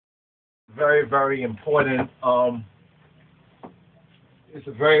very, very important. It's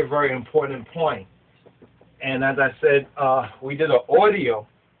a very, very important point. And as I said, we did an audio.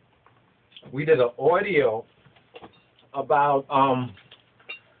 We did an audio about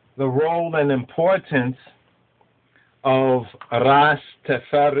the role and importance of Ras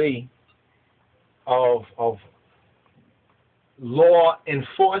Teferi, of law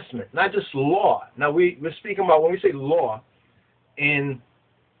enforcement, not just law. Now we're speaking about, when we say law, in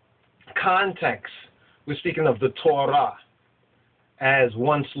context, we're speaking of the Torah as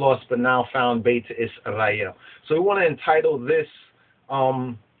once lost but now found Beit Israel. So we want to entitle this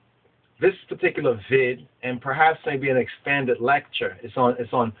this particular vid, and perhaps maybe an expanded lecture. It's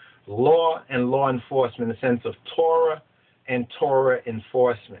on law and law enforcement in the sense of Torah and Torah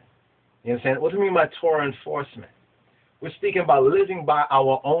enforcement. You understand? What do we mean by Torah enforcement? We're speaking about living by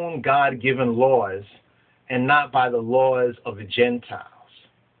our own God-given laws and not by the laws of the Gentiles.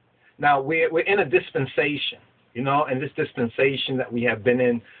 Now, we're in a dispensation, and this dispensation that we have been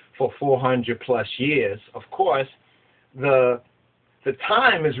in for 400 plus years, of course, the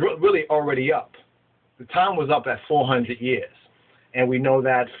time is really already up. The time was up at 400 years. And we know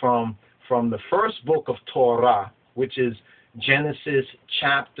that from the first book of Torah, which is Genesis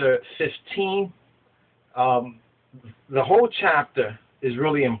chapter 15. The whole chapter is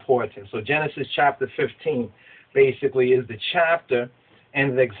really important. So Genesis chapter 15 basically is the chapter,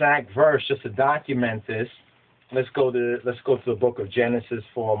 and the exact verse, just to document this, let's go to the book of Genesis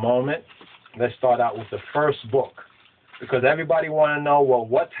for a moment. Let's start out with the first book, because everybody want to know, well,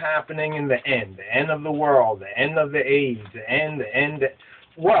 what's happening in the end of the world, the end of the age, the end.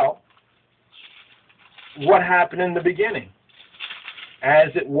 Well, what happened in the beginning?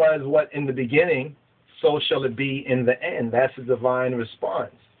 As it was what in the beginning, so shall it be in the end. That's a divine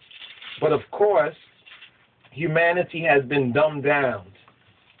response. But of course, humanity has been dumbed down,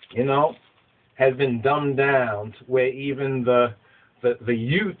 has been dumbed down to where even the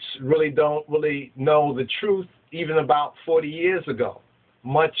youths really don't know the truth even about 40 years ago,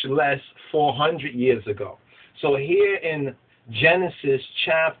 much less 400 years ago. So here in Genesis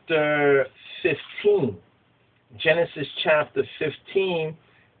chapter 15,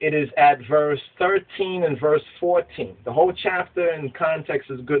 it is at verse 13 and verse 14. The whole chapter in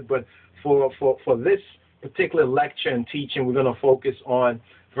context is good, but for this particular lecture and teaching, we're going to focus on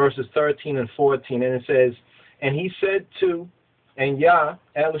verses 13 and 14. And it says, and he said to, and Yah,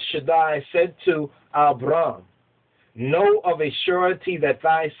 El Shaddai, said to Abram, know of a surety that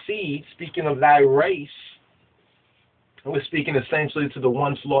thy seed, speaking of thy race, and we're speaking essentially to the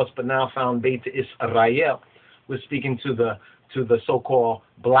once lost but now found Beit Israel. We're speaking to the so-called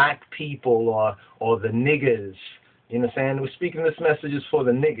black people or the niggers. You understand? We're speaking this message is for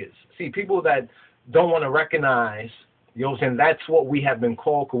the niggers. See, people that don't want to recognize, that's what we have been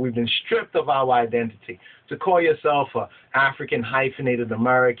called, because we've been stripped of our identity. To call yourself an African hyphenated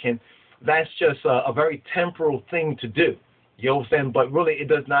American, that's just a very temporal thing to do. But really it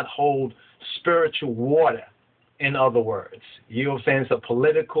does not hold spiritual water. In other words, it's a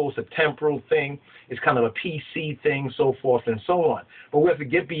political, it's a temporal thing, it's kind of a PC thing, so forth and so on. But we have to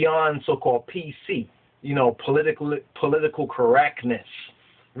get beyond so-called PC, political correctness,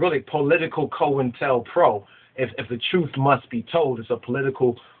 really political COINTELPRO. If the truth must be told, it's a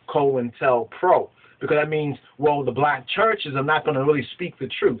political COINTELPRO, because that means, well, the black churches are not going to really speak the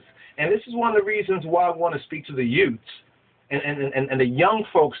truth. And this is one of the reasons why I want to speak to the youths and the young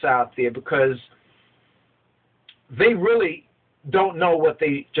folks out there, because they really don't know what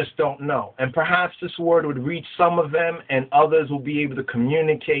they just don't know. And perhaps this word would reach some of them, and others will be able to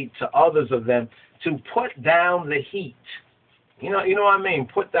communicate to others of them to put down the heat. You know what I mean?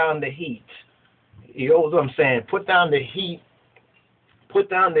 Put down the heat. You know what I'm saying? Put down the heat. Put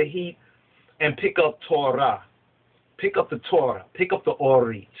down the heat and pick up Torah. Pick up the Torah. Pick up the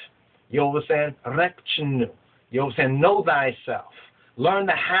Orit. You know what I'm saying? Rekchenu. You know what I'm saying? Know thyself. Learn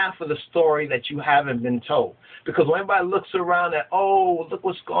the half of the story that you haven't been told. Because when everybody looks around at, oh, look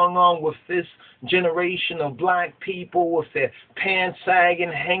what's going on with this generation of black people with their pants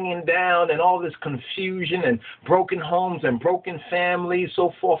sagging, hanging down, and all this confusion and broken homes and broken families,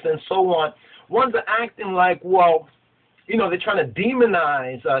 so forth and so on. Ones are acting like, well, they're trying to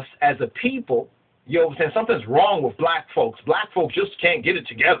demonize us as a people. You know what I'm saying? Something's wrong with black folks. Black folks just can't get it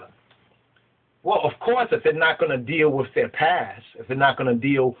together. Well, of course, if they're not going to deal with their past, if they're not going to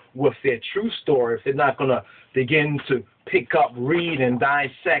deal with their true story, if they're not going to begin to pick up, read, and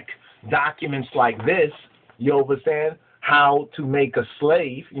dissect documents like this, you understand, how to make a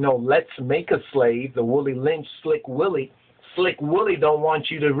slave, let's make a slave, the Willie Lynch, Slick Willie. Slick Willie don't want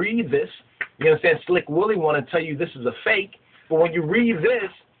you to read this. You understand? Slick Willie want to tell you this is a fake. But when you read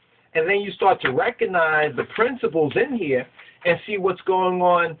this, And then you start to recognize the principles in here and see what's going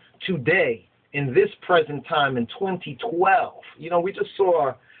on today in this present time in 2012. You know, we just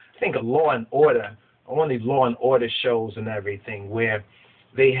saw, I think, a Law and Order, one of these Law and Order shows and everything, where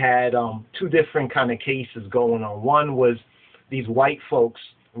they had two different kind of cases going on. One was these white folks,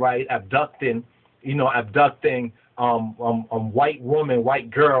 right, abducting white women,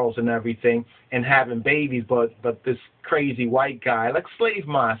 white girls and everything, and having babies, but this crazy white guy, like slave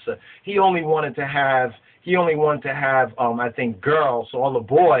master, he only wanted to have I think girls. So all the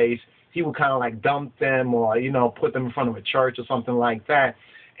boys, he would kind of like dump them or, you know, put them in front of a church or something like that.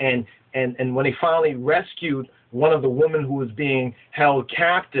 And when they finally rescued one of the women who was being held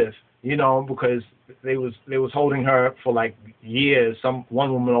captive, you know, because they was holding her for like years,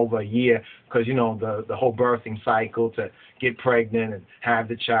 one woman over a year, because, you know, the whole birthing cycle to get pregnant and have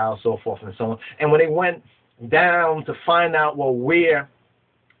the child, so forth and so on. And when they went down to find out, well, where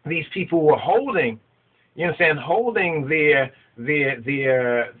these people were holding, you understand, holding their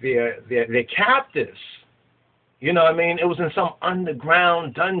captives, you know what I mean? It was in some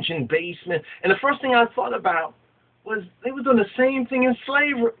underground dungeon basement. And the first thing I thought about was they were doing the same thing in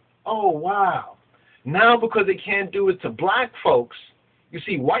slavery. Oh, wow. Now, because they can't do it to black folks, you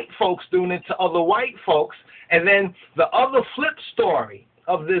see white folks doing it to other white folks. And then the other flip story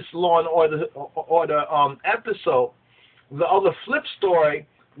of this Law and Order episode, the other flip story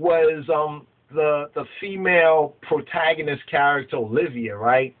was the female protagonist character, Olivia,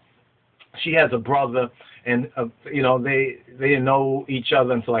 right? She has a brother, and you know, they didn't know each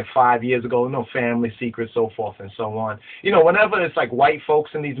other until like 5 years ago. No family secrets, so forth and so on. You know, whenever it's like white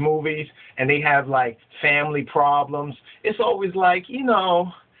folks in these movies and they have like family problems, it's always like, you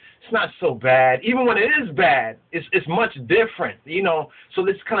know, it's not so bad. Even when it is bad, it's much different. You know, so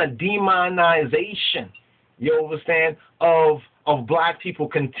this kind of demonization, you understand, of black people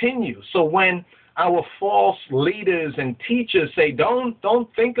continues. So when our false leaders and teachers say, don't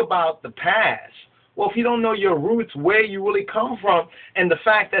think about the past. Well, if you don't know your roots, where you really come from, and the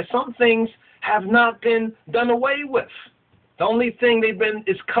fact that some things have not been done away with, the only thing they've been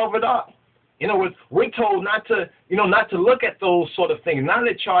is covered up. You know, we're told not to look at those sort of things. Now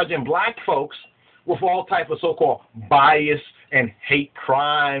they're charging black folks with all type of so-called bias and hate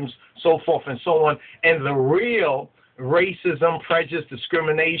crimes, so forth and so on, and the real racism, prejudice,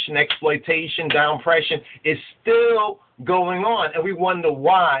 discrimination, exploitation, downpression is still going on, and we wonder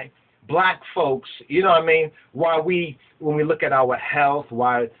why black folks, you know what I mean, why when we look at our health,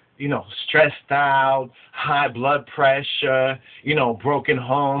 why, you know, stressed out, high blood pressure, you know, broken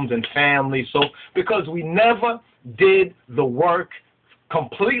homes and families, so because we never did the work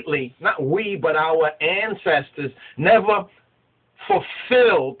completely, not we, but our ancestors never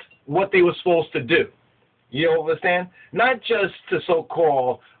fulfilled what they were supposed to do. You understand? Not just to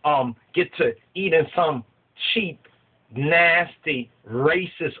so-called get to eat in some cheap, nasty,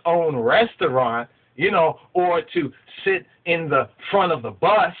 racist-owned restaurant, you know, or to sit in the front of the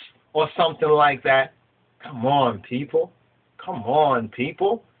bus or something like that. Come on, people. Come on,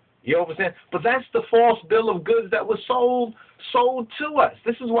 people. You understand? But that's the false bill of goods that was sold to us.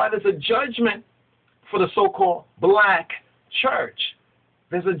 This is why there's a judgment for the so-called black church.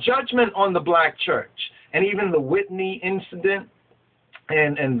 There's a judgment on the black church. And even the Whitney incident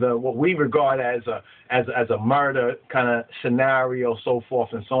and what we regard as a murder kind of scenario, so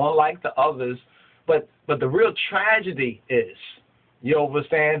forth and so on, like the others. But the real tragedy is, you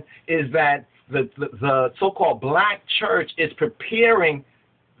understand, is that the so-called black church is preparing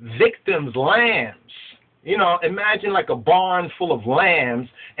victims' lambs. You know, imagine like a barn full of lambs,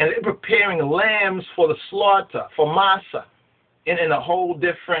 and they're preparing lambs for the slaughter, for masa, in a whole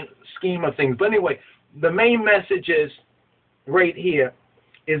different scheme of things. But anyway, the main message is right here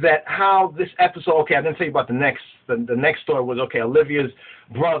is that how this episode, okay, I didn't tell you about the next story was, okay, Olivia's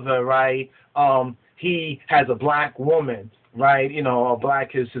brother, right, he has a black woman, right, you know,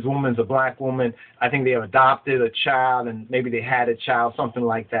 his woman's a black woman. I think they have adopted a child, and maybe they had a child, something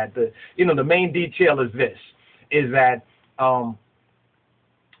like that. The main detail is this, is that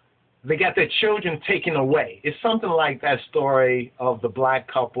they got their children taken away. It's something like that story of the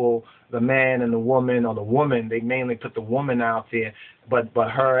black couple, the man and the woman, or the woman. They mainly put the woman out there, but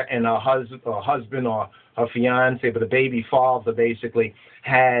her and her husband or her fiance, but the baby father basically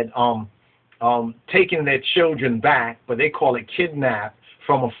had taken their children back, but they call it kidnap,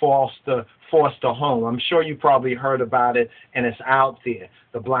 from a foster home. I'm sure you probably heard about it, and it's out there.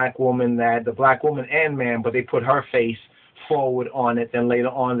 The black woman and man, but they put her face forward on it. Then later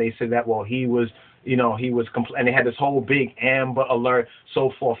on they said that, well, and they had this whole big Amber Alert,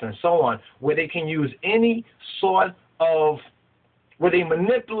 so forth and so on, where they can use any sort of where they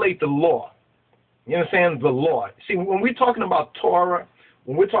manipulate the law. You understand? The law. See, when we're talking about Torah,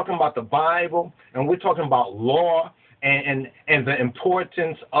 when we're talking about the Bible, and we're talking about law and the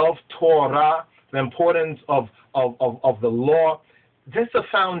importance of Torah, the importance of the law, that's the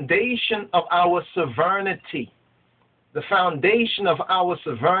foundation of our sovereignty. The foundation of our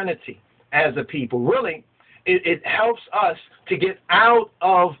sovereignty as a people. Really, it helps us to get out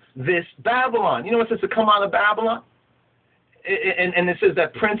of this Babylon. You know what it says to come out of Babylon? And it says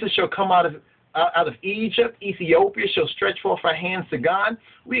that princes shall come out of Egypt, Ethiopia shall stretch forth her hands to God.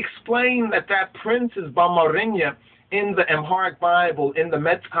 We explain that prince is Bamarinya in the Amharic Bible, in the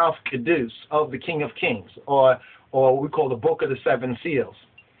Metzkaf Kedus of the King of Kings, or we call the Book of the Seven Seals.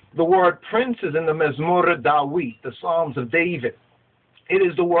 The word prince is in the Mezmur Dawit, the Psalms of David. It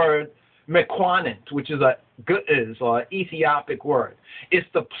is the word Mekwanent, which is a Ge'ez, or Ethiopic word. It's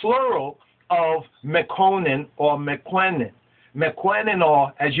the plural of Mekonin or Mekwanen. Mekwanen,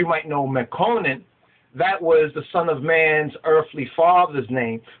 or as you might know, Mekonin, that was the Son of Man's earthly father's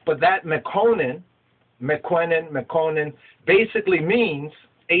name. But that Mekonin, Mekonin, basically means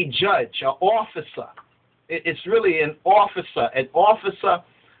a judge, an officer. It's really an officer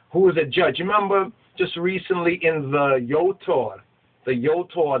who is a judge. You remember just recently in the Yotor, the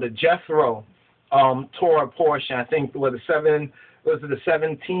Jethro Torah portion, I think the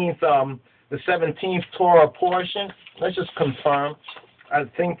 17th Torah portion. Let's just confirm. I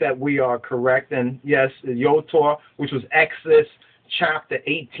think that we are correct. And yes, Yotor, which was Exodus chapter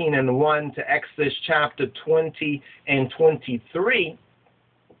 18 and 1 to Exodus chapter 20 and 23,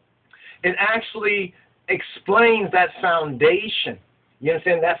 it actually explains that foundation. You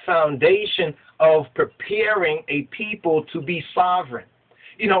understand? That foundation of preparing a people to be sovereign.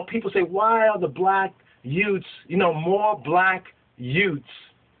 You know, people say, why are the black youths, more black youths,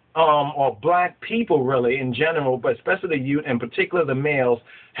 or black people really in general, but especially the youth, in particular the males,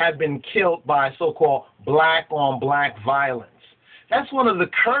 have been killed by so-called black-on-black violence. That's one of the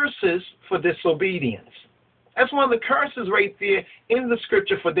curses for disobedience. That's one of the curses right there in the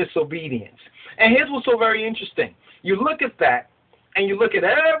scripture for disobedience. And here's what's so very interesting. You look at that, and you look at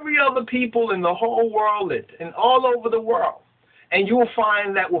every other people in the whole world and all over the world, and you will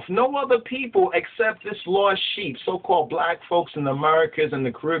find that with no other people except this lost sheep, so-called black folks in the Americas and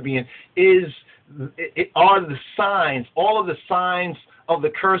the Caribbean, are the signs, all of the signs of the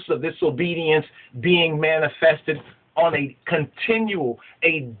curse of disobedience being manifested on a continual,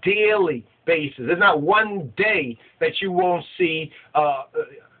 a daily basis. There's not one day that you won't see a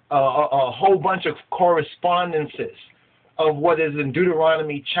whole bunch of correspondences of what is in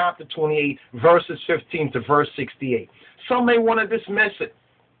Deuteronomy chapter 28, verses 15 to verse 68. Some may want to dismiss it,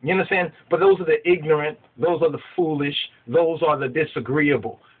 you understand? But those are the ignorant, those are the foolish, those are the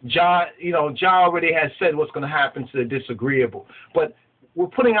disagreeable. JAH already has said what's going to happen to the disagreeable. But we're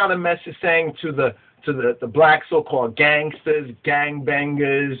putting out a message saying to the black so-called gangsters,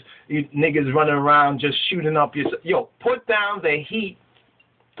 gangbangers, you niggas running around just shooting up yourself. Put down the heat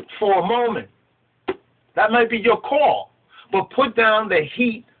for a moment. That might be your call. But put down the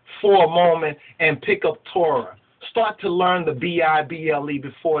heat for a moment and pick up Torah. Start to learn the Bible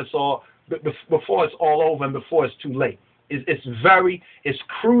before it's all over and before it's too late. It's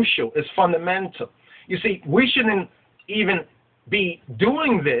crucial. It's fundamental. You see, we shouldn't even be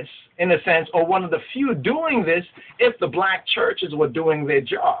doing this in a sense, or one of the few doing this, if the black churches were doing their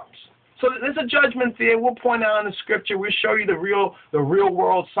jobs. So there's a judgment there. We'll point out in the scripture. We'll show you the real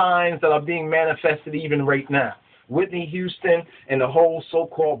world signs that are being manifested even right now. Whitney Houston and the whole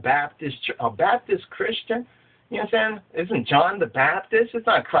so-called Baptist Christian. You understand? Isn't John the Baptist? It's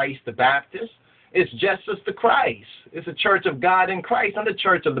not Christ the Baptist. It's Jesus the Christ. It's a church of God in Christ, not the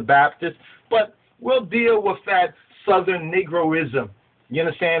church of the Baptist. But we'll deal with that Southern Negroism. You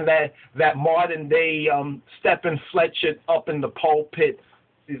understand? That modern day Stephen Fletcher up in the pulpit,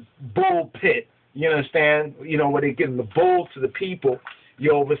 bull pit. You understand? Where they give the bull to the people.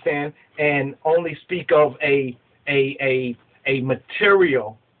 You understand? And only speak of a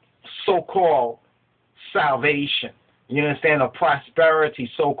material so-called salvation. You understand? A prosperity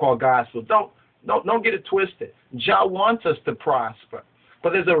so-called gospel. Don't get it twisted. JAH wants us to prosper.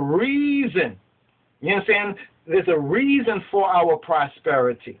 But there's a reason. You understand? There's a reason for our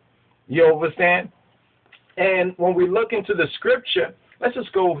prosperity. You understand? And when we look into the scripture, let's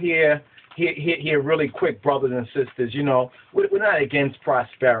just go here really quick, brothers and sisters. We're not against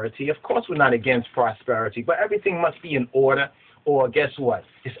prosperity. Of course we're not against prosperity, but everything must be in order, or guess what?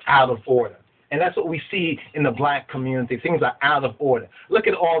 It's out of order. And that's what we see in the black community. Things are out of order. Look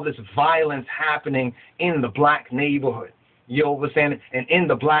at all this violence happening in the black neighborhood. You understand? And in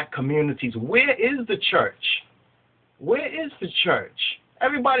the black communities. Where is the church? where is the church?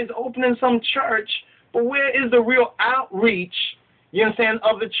 Everybody's opening some church, but where is the real outreach, you understand,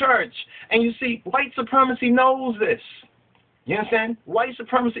 of the church? And you see, white supremacy knows this. You understand? White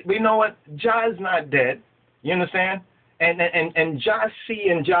supremacy, we know what? JAH is not dead. You understand? And JAH see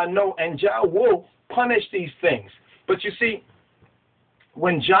and JAH know, and JAH will punish these things. But you see,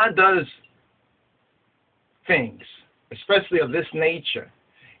 when JAH does things, especially of this nature,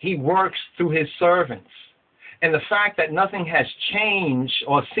 he works through his servants. And the fact that nothing has changed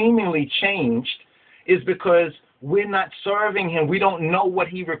or seemingly changed is because we're not serving him. We don't know what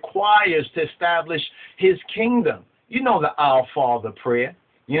he requires to establish his kingdom. You know the Our Father prayer.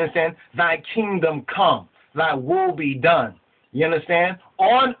 You understand? Thy kingdom come, thy will be done. You understand?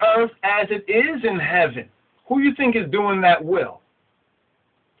 On earth as it is in heaven. Who you think is doing that will?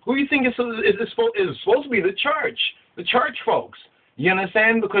 Who you think is supposed to be the church folks. You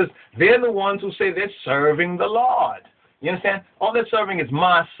understand? Because they're the ones who say they're serving the Lord. You understand? All they're serving is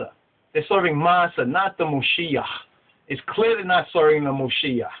Masa. They're serving Masa, not the Moshiach. It's clearly not serving the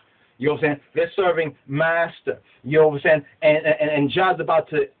Moshiach. You know what I'm saying? They're serving Master. You know what I'm saying? And JAH's about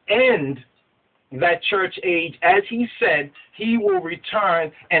to end that church age. As he said, he will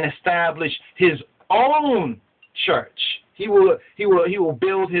return and establish his own church. He will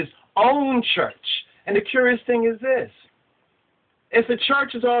build his own church. And the curious thing is this. If the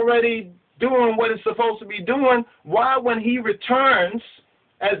church is already doing what it's supposed to be doing, why when he returns,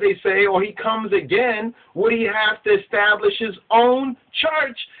 as they say, or he comes again, would he have to establish his own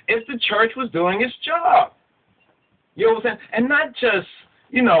church if the church was doing its job? You know what I'm saying? And not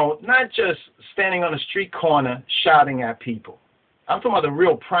just standing on a street corner shouting at people. I'm talking about the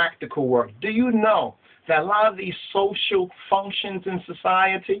real practical work. Do you know that a lot of these social functions in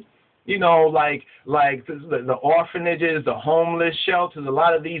society, you know, like the orphanages, the homeless shelters, a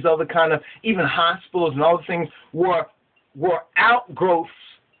lot of these other kind of, even hospitals and other things were outgrowths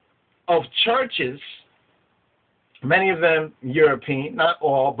of churches, many of them European, not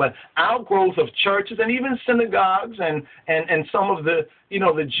all, but outgrowth of churches and even synagogues and some of the, you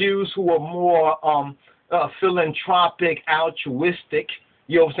know, the Jews who were more philanthropic, altruistic,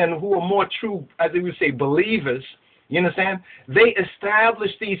 you know what I'm saying, who were more true, as they would say, believers. You understand? They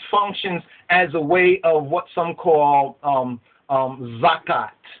established these functions as a way of what some call zakat.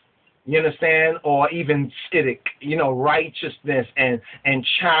 You understand? Or even tzedek, you know, righteousness and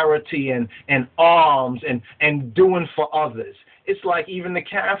charity and alms and doing for others. It's like even the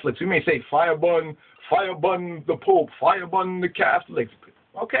Catholics. We may say firebun the Pope, firebun the Catholics.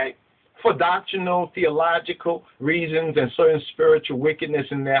 Okay. For doctrinal, theological reasons and certain spiritual wickedness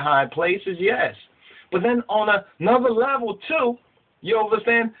in their high places, yes. But then on another level, too, you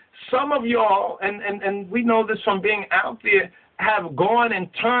understand, some of y'all, and we know this from being out there, have gone and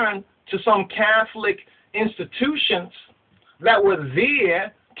turned to some Catholic institutions that were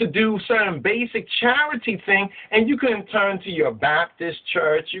there to do certain basic charity thing, and you can turn to your Baptist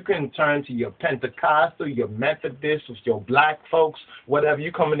church, you can turn to your Pentecostal, your Methodist, with your black folks, whatever.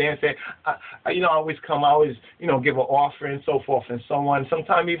 You come in there and say, I always give an offering and so forth and so on.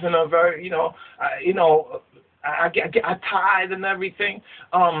 Sometimes even a very, I tithe and everything.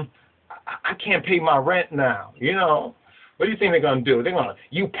 I can't pay my rent now, you know. What do you think they're going to do?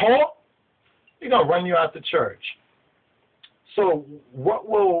 You poor? They're going to run you out the church. So what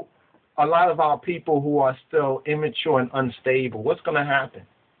will a lot of our people who are still immature and unstable, what's going to happen?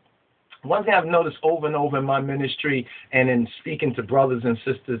 One thing I've noticed over and over in my ministry and in speaking to brothers and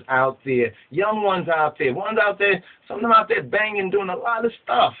sisters out there, young ones out there, some of them out there banging, doing a lot of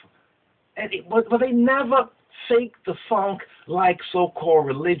stuff. But they never fake the funk like so-called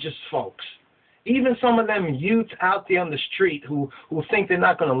religious folks. Even some of them youth out there on the street who think they're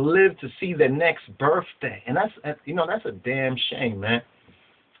not going to live to see their next birthday. And that's a damn shame, man.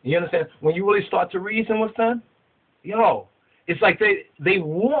 You understand? When you really start to reason with them, it's like they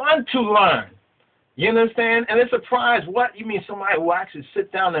want to learn. You understand? And they're surprised. What? You mean somebody will actually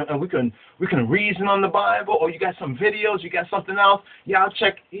sit down and we can reason on the Bible? Or you got some videos, you got something else? Yeah, I'll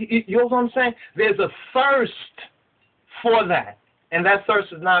check. You know what I'm saying? There's a thirst for that. And that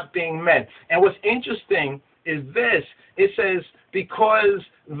thirst is not being met. And what's interesting is this. It says because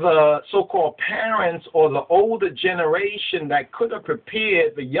the so-called parents or the older generation that could have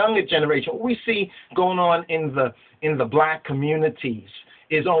prepared the younger generation, what we see going on in the black communities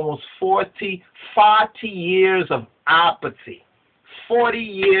is almost 40 years of apathy, 40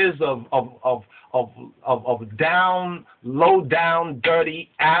 years of low down, dirty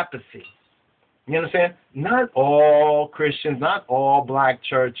apathy. You understand? Not all Christians, not all black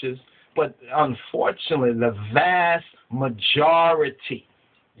churches, but unfortunately the vast majority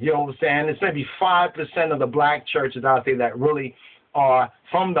You know what I'm saying? It's maybe 5% of the black churches out there that really are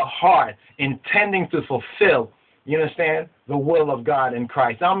from the heart intending to fulfill, you understand, the will of God in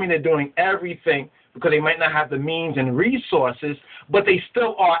Christ. I don't mean they're doing everything because they might not have the means and resources, but they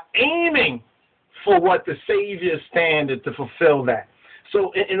still are aiming for what the Savior's standard to fulfill that.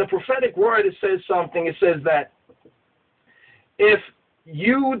 So in the prophetic word, it says something. It says that if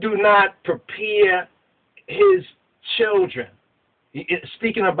you do not prepare his children,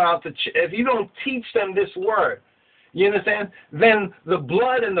 speaking about if you don't teach them this word, you understand, then the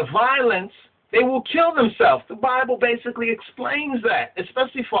blood and the violence, they will kill themselves. The Bible basically explains that,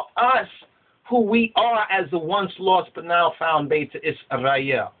 especially for us who we are as the once lost but now found Beta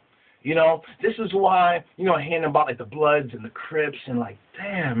Israel. You know, this is why, you know, hearing about like the Bloods and the Crips and like,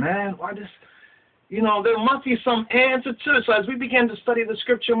 damn, man, why this? You know, there must be some answer to it. So as we begin to study the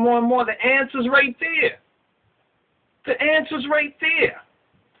scripture more and more, the answer's right there. The answer's right there.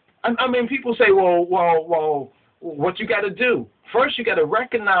 I mean, people say, well, what you got to do? First, you got to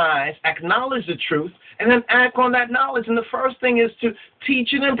recognize, acknowledge the truth, and then act on that knowledge. And the first thing is to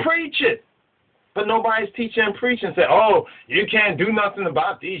teach it and preach it. But nobody's teaching and preaching and say, oh, you can't do nothing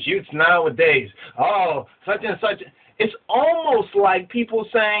about these youths nowadays. Oh, such and such. It's almost like people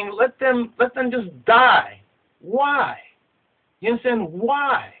saying, let them just die. Why? You understand?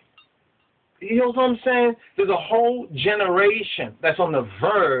 Why? You know what I'm saying? There's a whole generation that's on the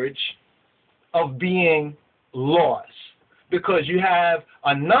verge of being lost because you have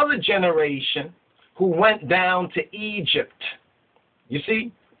another generation who went down to Egypt. You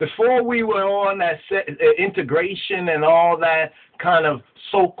see? Before we were on that integration and all that kind of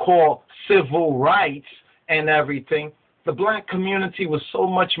so-called civil rights and everything, the black community was so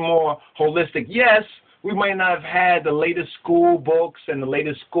much more holistic. Yes, we might not have had the latest school books and the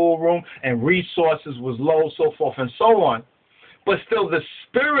latest schoolroom and resources was low, so forth and so on, but still the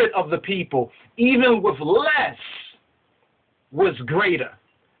spirit of the people, even with less, was greater.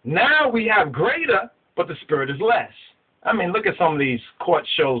 Now we have greater, but the spirit is less. I mean, look at some of these court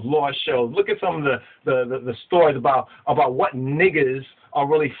shows, law shows. Look at some of the stories about what niggas are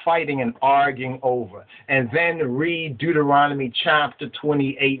really fighting and arguing over. And then read Deuteronomy chapter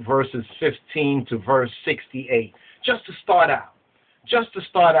 28, verses 15 to verse 68, just to start out. Just to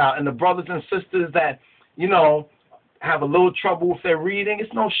start out. And the brothers and sisters that, you know, have a little trouble with their reading,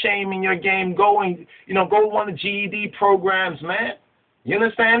 it's no shame in your game. Go one of the GED programs, man. You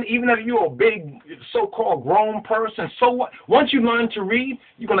understand? Even if you're a big so-called grown person, so what? Once you learn to read,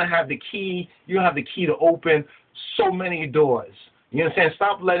 you're going to have the key. You have the key to open so many doors. You understand?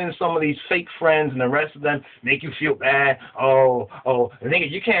 Stop letting some of these fake friends and the rest of them make you feel bad. Oh, nigga,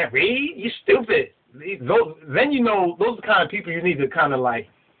 you can't read? You stupid. Then you know those are the kind of people you need to kind of like,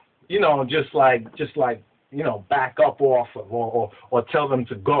 you know, just like you know, back up off of or tell them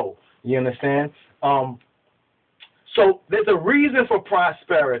to go. You understand? So there's a reason for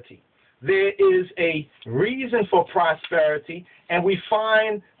prosperity. There is a reason for prosperity, and we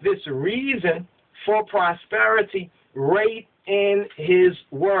find this reason for prosperity right in his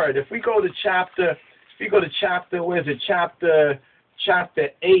word. If we go to chapter, where is it? Chapter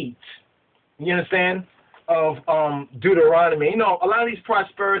 8, you understand, of Deuteronomy. You know, a lot of these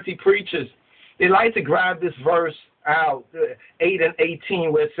prosperity preachers, they like to grab this verse out, 8 and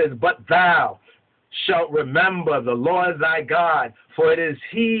 18, where it says, but thou shalt remember the Lord thy God, for it is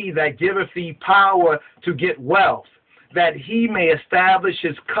he that giveth thee power to get wealth, that he may establish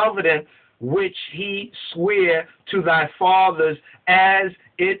his covenant which he sware to thy fathers, as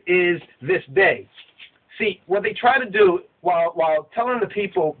it is this day. See, what they try to do while telling the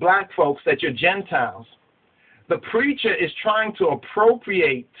people, black folks, that you're Gentiles, the preacher is trying to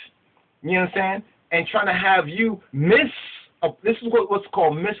appropriate, you understand, and trying to have you this is what's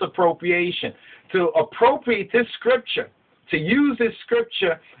called misappropriation, to appropriate this scripture, to use this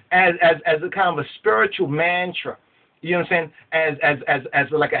scripture as a kind of a spiritual mantra, you know what I'm saying, as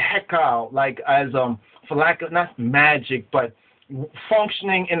like a hekal, like as for lack of, not magic, but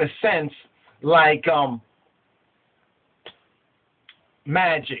functioning in a sense like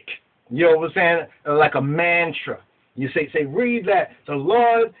magic, you know what I'm saying, like a mantra. You say, read that. The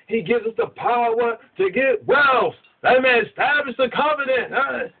Lord, he gives us the power to get wealth. That man established the covenant,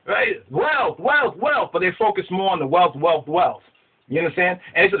 right? Wealth. But they focus more on the wealth. You understand?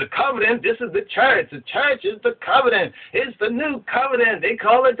 And so the covenant, this is the church. The church is the covenant. It's the new covenant. They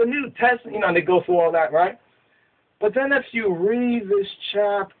call it the New Testament. You know, and they go through all that, right? But then if you read this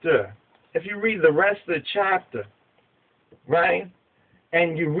chapter, if you read the rest of the chapter, right,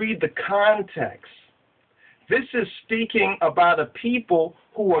 and you read the context, this is speaking about a people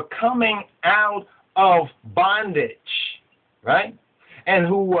who are coming out of bondage, right? and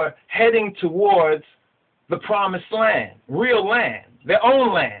who were heading towards the promised land, real land, their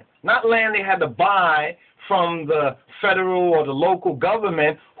own land, not land they had to buy from the federal or the local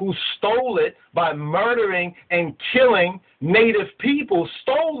government who stole it by murdering and killing native people,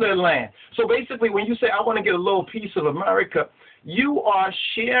 stole their land. So basically, when you say, I want to get a little piece of America, you are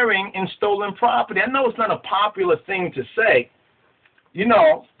sharing in stolen property. I know it's not a popular thing to say, you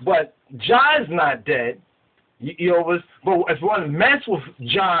know, but JAH is not dead. You know, but if one mess with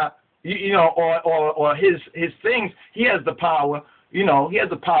JAH, you know, or his things, he has the power. You know, he has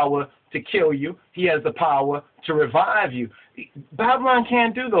the power to kill you. He has the power to revive you. Babylon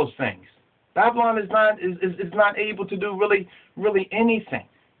can't do those things. Babylon is not able to do really anything.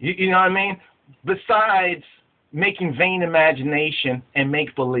 You know what I mean? Besides making vain imagination and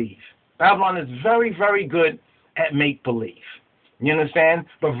make believe. Babylon is very, very good at make believe. You understand?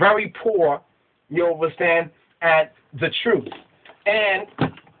 But very poor, you understand, at the truth. And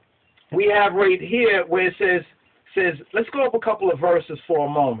we have right here where it says, let's go up a couple of verses for a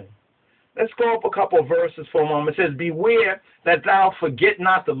moment. Let's go up a couple of verses for a moment. It says, beware that thou forget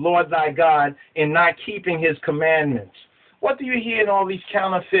not the Lord thy God in not keeping his commandments. What do you hear in all these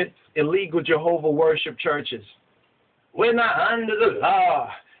counterfeit, illegal Jehovah worship churches? We're not under the law.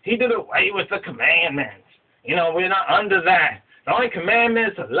 He did away with the commandments. You know, we're not under that. The only commandment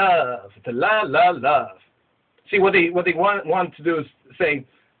is to love, to love. See, what they want to do is say,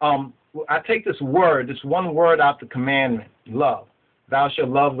 I take this one word out the commandment, love. Thou shalt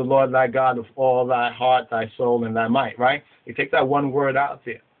love the Lord thy God with all thy heart, thy soul, and thy might, right? They take that one word out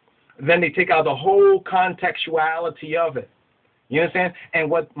there. Then they take out the whole contextuality of it. You understand? And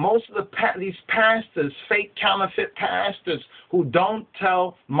what most of these pastors, fake counterfeit pastors who don't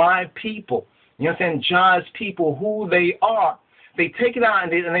tell my people, you understand, JAH's people, who they are, they take it out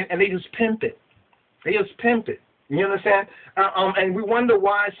and they just pimp it. They just pimp it. You understand? And we wonder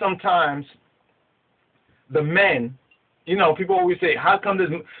why sometimes the men, you know, people always say, how come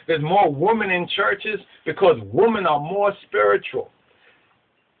there's more women in churches? Because women are more spiritual.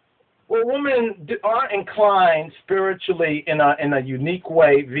 Well, women are inclined spiritually in a unique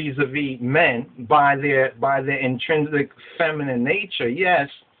way vis-a-vis men by their intrinsic feminine nature, yes.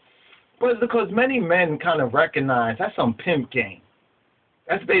 But it's because many men kind of recognize that's some pimp game.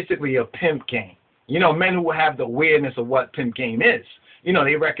 That's basically a pimp game. You know, men who have the awareness of what pimp game is. You know,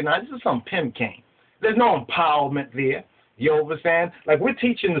 they recognize this is some pimp game. There's no empowerment there. You understand? Like, we're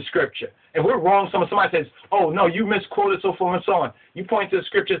teaching the scripture. If we're wrong, somebody says, oh, no, you misquoted, so forth and so on. You point to the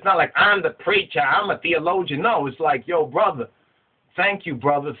scripture. It's not like I'm the preacher, I'm a theologian. No, it's like, yo, brother. Thank you,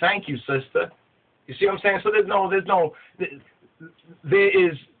 brother. Thank you, sister. You see what I'm saying? So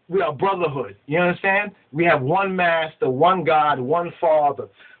we are brotherhood. You understand? We have one master, one God, one Father.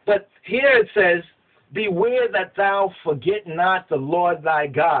 But here it says, beware that thou forget not the Lord thy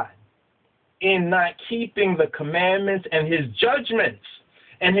God in not keeping the commandments and his judgments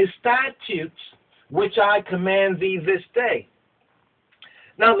and his statutes, which I command thee this day.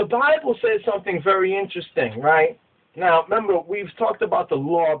 Now, the Bible says something very interesting, right? Now, remember, we've talked about the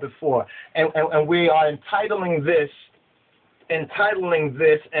law before, and we are entitling this, and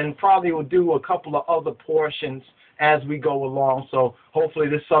probably will do a couple of other portions as we go along, so hopefully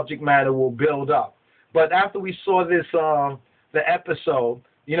this subject matter will build up. But after we saw this, the episode,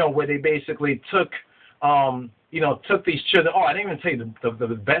 you know, where they basically took these children. Oh, I didn't even tell you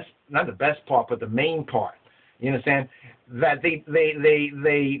the best, not the best part, but the main part. You understand? That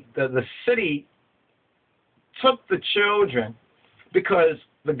the city took the children because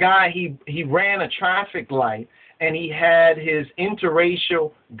the guy, he ran a traffic light and he had his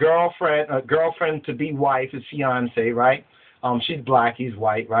interracial girlfriend to be wife, his fiance, right? She's black, he's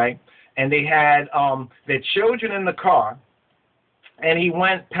white, right? And they had their children in the car, and he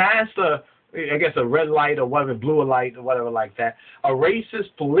went past a red light or whatever, blue light or whatever like that. A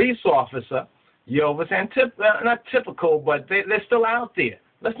racist police officer, you know, not typical, but they're still out there.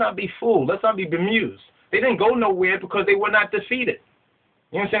 Let's not be fooled. Let's not be bemused. They didn't go nowhere because they were not defeated.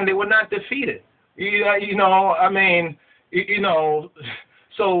 You know what I'm saying? They were not defeated. You know, I mean, you know,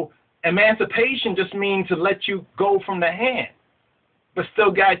 so emancipation just means to let you go from the hand, but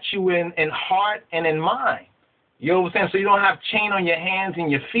still got you in heart and in mind. You know what I'm saying? So you don't have chain on your hands and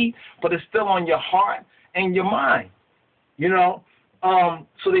your feet, but it's still on your heart and your mind. You know?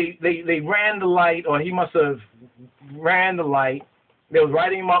 So they ran the light, or he must have ran the light. They was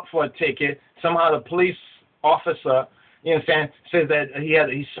writing him up for a ticket. Somehow the police officer, you know what I'm saying, says that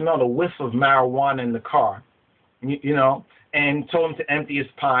he smelled a whiff of marijuana in the car, you know, and told him to empty his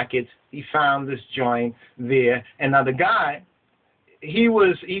pockets. He found this joint there. And now the guy, he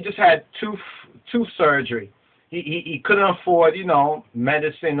just had tooth surgery. he couldn't afford,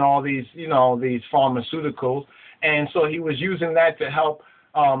 medicine, all these, these pharmaceuticals, and so he was using that to help,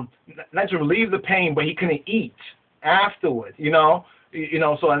 not to relieve the pain, but he couldn't eat afterward, So,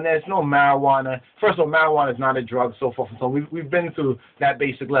 and there's no marijuana. First of all, marijuana is not a drug, so forth and so on. We've been through that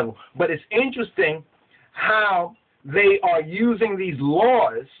basic level, but it's interesting how they are using these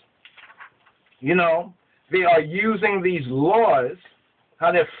laws. They are using these laws,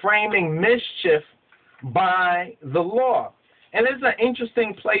 how they're framing mischief by the law. And there's an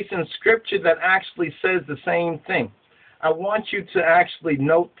interesting place in Scripture that actually says the same thing. I want you to actually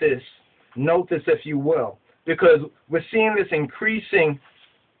note this if you will, because we're seeing this increasing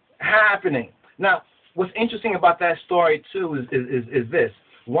happening. Now, what's interesting about that story, too, is this.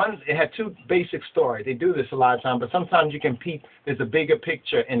 One, it had two basic stories. They do this a lot of times, but sometimes you can peep, there's a bigger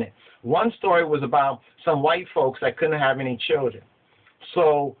picture in it. One story was about some white folks that couldn't have any children.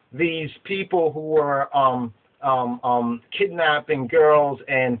 So these people who were kidnapping girls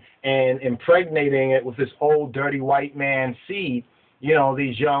and impregnating it with this old dirty white man seed,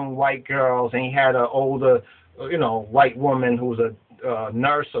 these young white girls, and he had an older, white woman who was a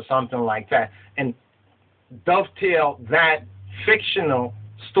nurse or something like that, and dovetail that fictional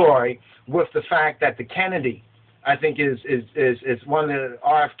story with the fact that the Kennedy, I think is one of the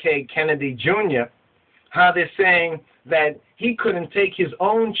RFK Kennedy Jr., how they're saying that he couldn't take his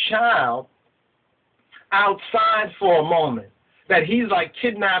own child outside for a moment, that he's like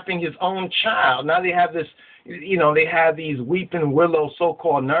kidnapping his own child. Now they have this, they have these weeping willow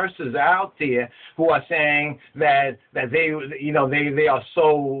so-called nurses out there who are saying that they are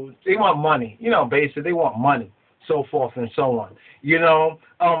so, they want money, basically they want money, so forth and so on,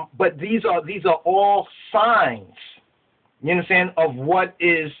 but these are all signs, you understand, of what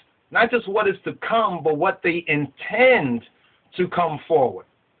is, not just what is to come, but what they intend to come forward.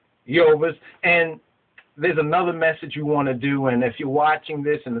 And there's another message you want to do, and if you're watching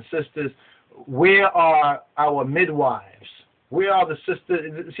this, and the sisters, where are our midwives? Where are the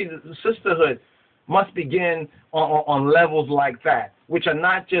sisters? See, the sisterhood must begin on levels like that, which are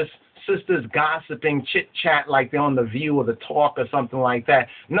not just sisters gossiping, chit-chat like they're on The View or The Talk or something like that.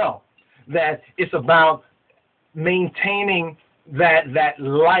 No, that it's about maintaining that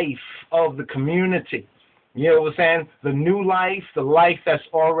life of the community. You know what I'm saying? The new life, the life that's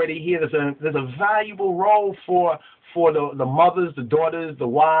already here. There's a valuable role for the mothers, the daughters, the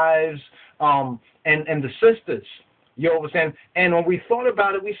wives, and the sisters. You know what I'm saying? And when we thought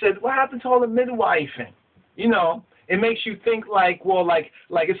about it, we said, what happened to all the midwifing? It makes you think like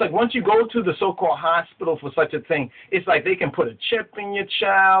it's like once you go to the so-called hospital for such a thing, it's like they can put a chip in your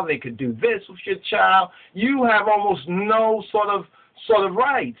child, they could do this with your child. You have almost no sort of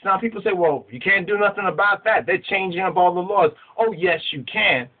rights. Now people say, well, you can't do nothing about that. They're changing up all the laws. Oh, yes, you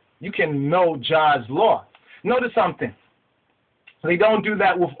can. You can know JAH's law. Notice something. They don't do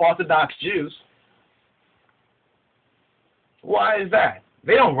that with Orthodox Jews. Why is that?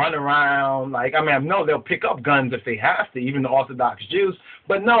 They don't run around I know they'll pick up guns if they have to, even the Orthodox Jews.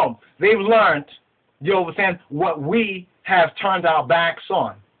 But no, they've learned, what we have turned our backs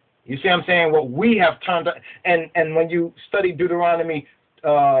on. You see what I'm saying? What we have turned, and when you study Deuteronomy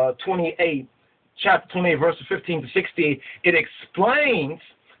 28, chapter 28, verses 15 to 16, it explains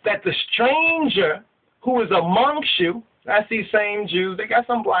that the stranger who is amongst you, that's these same Jews, they got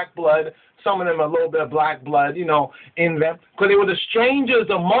some black blood, some of them a little bit of black blood, in them, because they were the strangers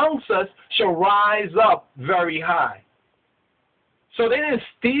amongst us shall rise up very high. So they didn't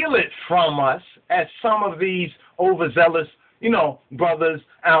steal it from us, as some of these overzealous, brothers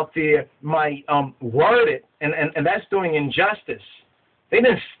out there might word it, and that's doing injustice. They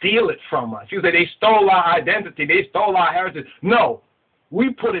didn't steal it from us. You say they stole our identity, they stole our heritage. No,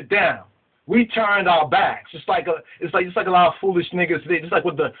 we put it down. We turned our backs. It's like a lot of foolish niggas today, just like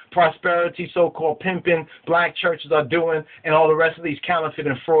what the prosperity, so-called pimping black churches are doing, and all the rest of these counterfeit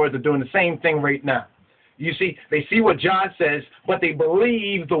and frauds are doing the same thing right now. You see, they see what JAH says, but they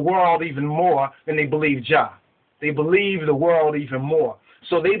believe the world even more than they believe JAH. They believe the world even more.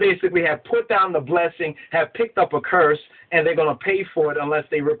 So they basically have put down the blessing, have picked up a curse, and they're going to pay for it unless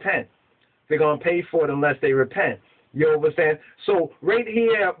they repent. They're going to pay for it unless they repent. You know what I'm saying? So right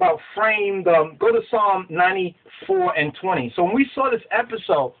here about framed, go to Psalm 94 and 20. So when we saw this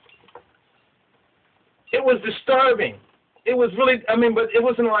episode, it was disturbing. It was really, but it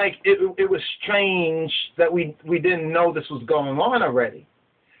wasn't like it was strange that we didn't know this was going on already.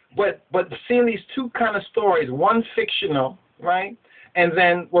 But seeing these two kind of stories, one fictional, right? And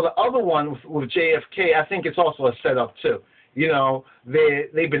then, the other one with JFK, I think it's also a setup too.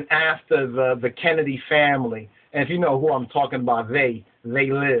 They've been after the Kennedy family. And if you know who I'm talking about, they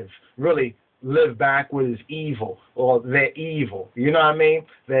live. Really, live backward is evil, or they're evil. You know what I mean?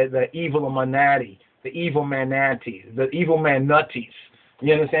 The evil Illuminati, the evil Manatee, the evil Man Nutties.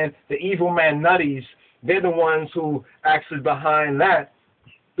 You understand? The evil Man Nutties, they're the ones who actually behind that,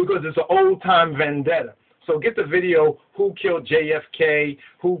 because it's an old-time vendetta. So get the video, Who Killed JFK,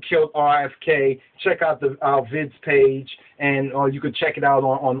 Who Killed RFK. Check out our vids page, and or you could check it out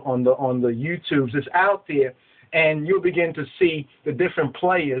on the YouTubes. It's out there, and you'll begin to see the different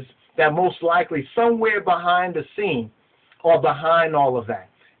players that most likely somewhere behind the scene or behind all of that.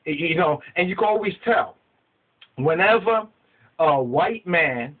 You know, and you can always tell whenever a white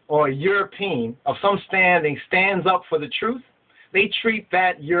man or a European of some standing stands up for the truth, they treat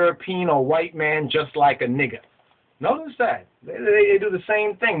that European or white man just like a nigger. Notice that. They do the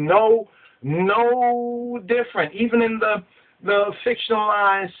same thing. No different. Even in the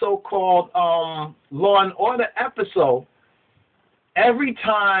fictionalized so-called Law and Order episode, every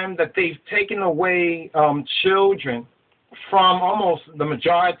time that they've taken away children from almost the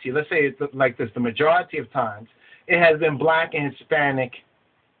majority, let's say it's like this, the majority of times, it has been black and Hispanic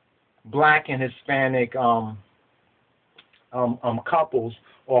couples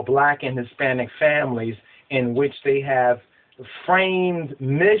or black and Hispanic families in which they have framed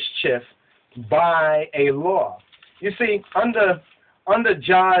mischief by a law. You see, under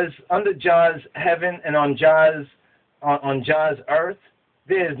JAH's heaven and on JAH's earth,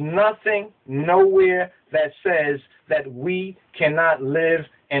 there is nothing nowhere that says that we cannot live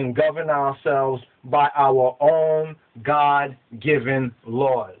and govern ourselves by our own God-given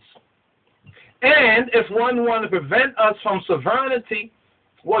laws. And if one wanted to prevent us from sovereignty,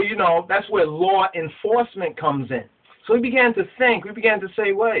 well, you know, that's where law enforcement comes in. So we began to think, we began to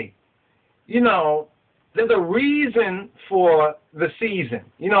say, wait, you know, there's a reason for the season.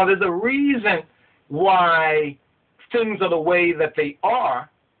 You know, there's a reason why things are the way that they are,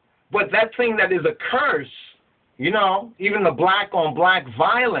 but that thing that is a curse, you know, even the black-on-black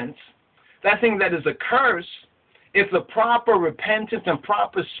violence, that thing that is a curse, if the proper repentance and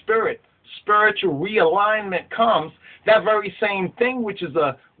proper spiritual realignment comes, that very same thing which has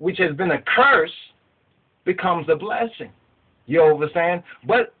been a curse becomes a blessing. You understand?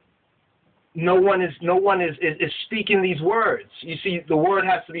 But no one is speaking these words. You see, the word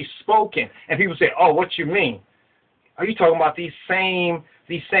has to be spoken. And people say, oh, what you mean? Are you talking about these same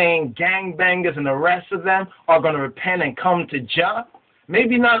gangbangers and the rest of them are going to repent and come to JAH?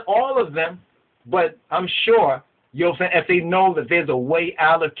 Maybe not all of them, but I'm sure if they know that there's a way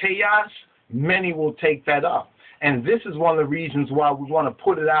out of chaos, many will take that up. And this is one of the reasons why we want to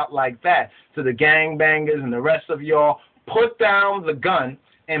put it out like that to the gangbangers and the rest of y'all. Put down the gun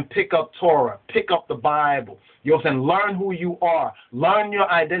and pick up Torah, pick up the Bible. You'll learn who you are, learn your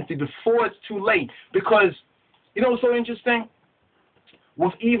identity before it's too late. Because, you know what's so interesting?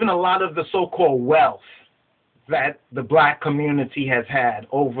 With even a lot of the so-called wealth that the black community has had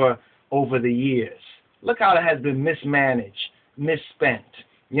over the years, look how it has been mismanaged, misspent.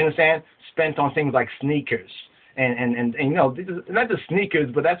 You understand? Spent on things like sneakers. And you know, not just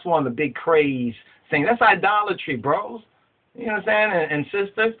sneakers, but that's one of the big craze things. That's idolatry, bros. You understand? And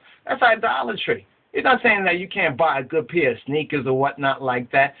sisters, that's idolatry. It's not saying that you can't buy a good pair of sneakers or whatnot like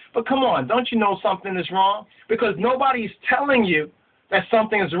that. But come on, don't you know something is wrong? Because nobody's telling you that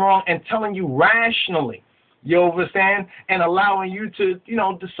something is wrong and telling you rationally. You understand? And allowing you to, you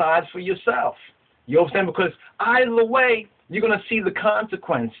know, decide for yourself. You understand? Because either way, you're going to see the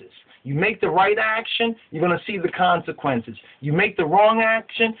consequences. You make the right action, you're going to see the consequences. You make the wrong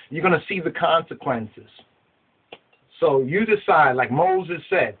action, you're going to see the consequences. So you decide, like Moses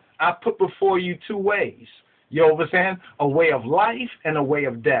said, I put before you two ways. You understand? A way of life and a way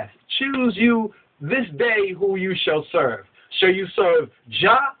of death. Choose you this day who you shall serve. Shall you serve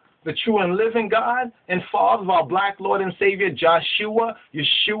JAH, the true and living God and Father of our black Lord and Savior, Yeshua,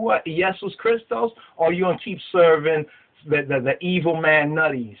 Jesus Christos, or are you going to keep serving the evil man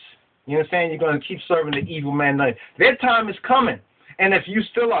nutties? You understand? You're going to keep serving the evil man nutties. Their time is coming. And if you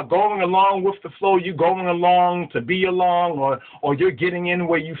still are going along with the flow, you're going along to be along, or you're getting in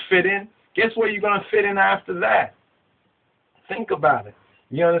where you fit in, guess where you're going to fit in after that? Think about it.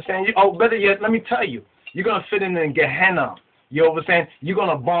 You understand? Better yet, let me tell you, you're going to fit in Gehenna. You understand? You're going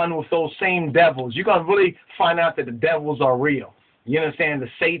to bond with those same devils. You're going to really find out that the devils are real. You understand? The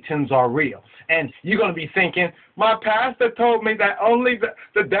Satans are real. And you're going to be thinking, my pastor told me that only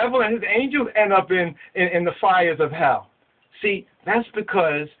the devil and his angels end up in the fires of hell. See, that's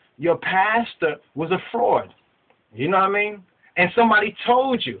because your pastor was a fraud. You know what I mean? And somebody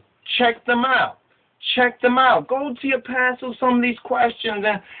told you, check them out. Check them out. Go to your pastor with some of these questions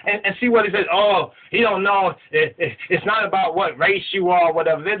and see what he says. Oh, he don't know. It's not about what race you are or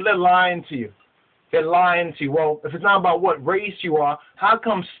whatever. They're lying to you. They're lying to you. Well, if it's not about what race you are, how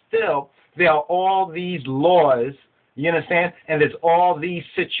come still there are all these laws, you understand, and there's all these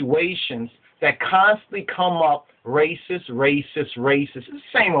situations that constantly come up, racist. It's the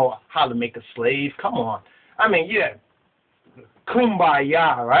same old how to make a slave. Come on. I mean, yeah.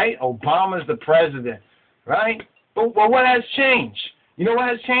 Kumbaya, right? Obama's the president, right? But what has changed? You know what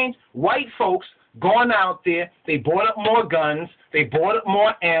has changed? White folks gone out there, they bought up more guns, they bought up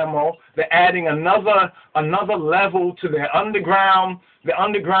more ammo, they're adding another level to their underground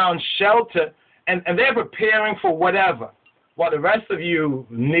shelter, and they're preparing for whatever, while the rest of you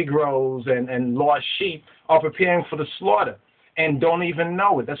Negroes and lost sheep are preparing for the slaughter and don't even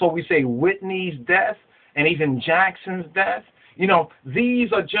know it. That's what we say, Whitney's death and even Jackson's death. You know,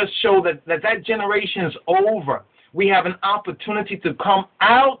 these are just show that generation is over. We have an opportunity to come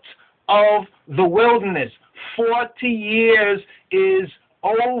out of the wilderness. 40 years is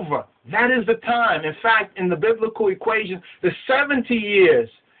over. That is the time. In fact, in the biblical equation, the 70 years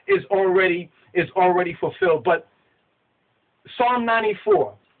is already fulfilled. But Psalm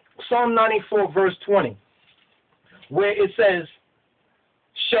 94 verse 20, where it says,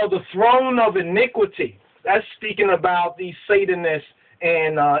 shall the throne of iniquity, that's speaking about these Satanists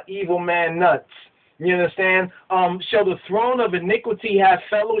and evil man nuts. You understand? Shall the throne of iniquity have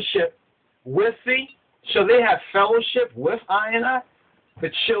fellowship with thee? Shall they have fellowship with I and I,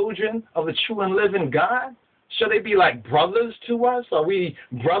 the children of the true and living God? Shall they be like brothers to us? Are we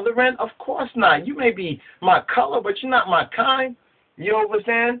brethren? Of course not. You may be my color, but you're not my kind. You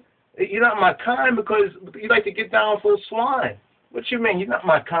understand? You're not my kind because you like to get down for a swine. What you mean? You're not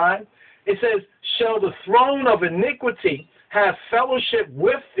my kind. It says, shall the throne of iniquity have fellowship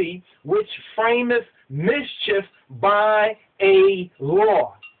with thee, which frameth mischief by a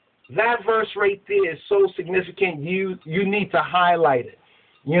law? That verse right there is so significant, you need to highlight it.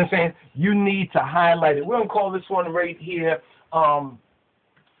 You know what I'm saying? You need to highlight it. We're going to call this one right here,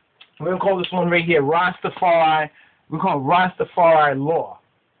 Rastafari. We call it Rastafari law.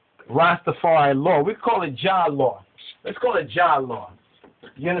 Rastafari law. We call it JAH law. Let's call it JAH law.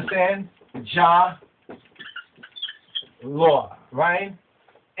 You understand? JAH law, right?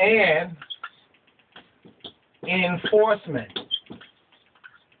 And enforcement.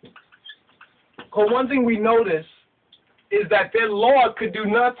 Because one thing we notice is that their law could do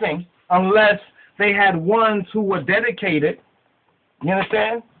nothing unless they had ones who were dedicated. You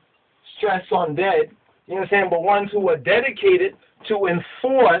understand? Stress on dead. You understand? But ones who were dedicated to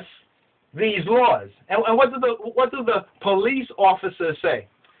enforce these laws. And what do the police officers say?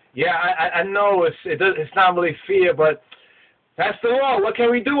 Yeah, I know it's not really fear, but that's the law. What can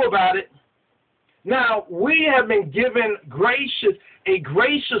we do about it? Now, we have been given a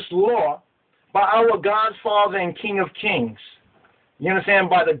gracious law by our God, Father, and King of Kings. You understand?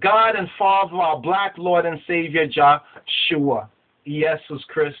 By the God and Father of our black Lord and Savior, Joshua, Jesus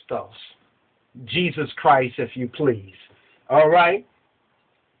Christos. Jesus Christ, if you please. All right?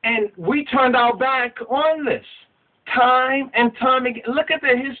 And we turned our back on this time and time again. Look at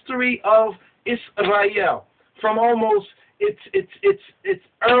the history of Israel from almost its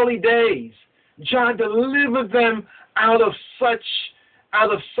early days. Jah delivered them out of such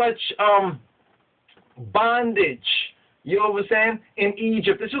bondage. You know what I'm saying? In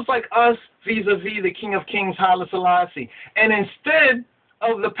Egypt. It's just like us vis-a-vis the King of Kings, Haile Selassie. And instead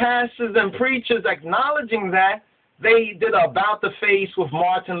of the pastors and preachers acknowledging that, they did a about the face with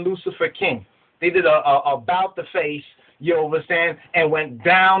Martin Lucifer King. They did a about the face, you understand, and went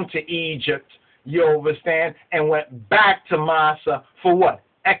down to Egypt, you understand, and went back to Massa for what?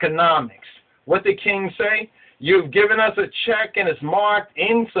 Economics. What did King say? You've given us a check and it's marked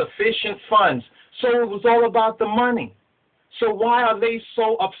insufficient funds. So it was all about the money. So why are they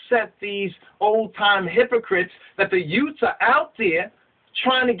so upset, these old-time hypocrites, that the youths are out there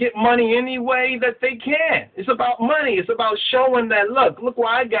trying to get money any way that they can? It's about money. It's about showing that, look what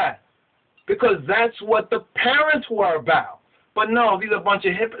I got. Because that's what the parents were about. But no, these are a bunch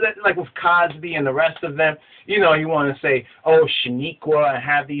of hypocrites, like with Cosby and the rest of them. You know, you want to say, oh, Shaniqua, and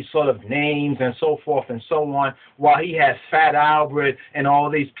have these sort of names and so forth and so on, while he has Fat Albert and all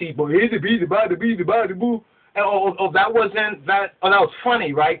these people. And that wasn't that. Oh, that was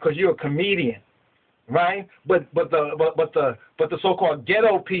funny, right? Because you're a comedian, right? But the so-called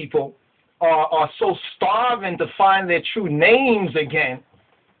ghetto people are so starving to find their true names again.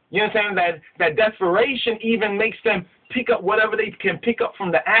 You understand that desperation even makes them pick up whatever they can pick up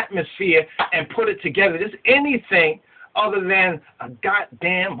from the atmosphere and put it together. Just anything other than a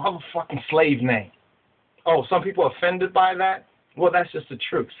goddamn motherfucking slave name. Oh, some people are offended by that? Well, that's just the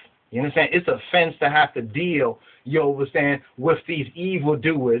truth. You understand? It's an offense to have to deal, you understand, with these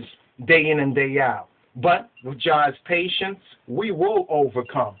evildoers day in and day out. But with JAH's patience, we will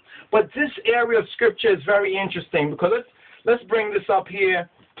overcome. But this area of Scripture is very interesting because let's bring this up here,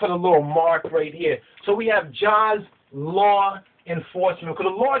 put a little mark right here. So we have JAH's law enforcement because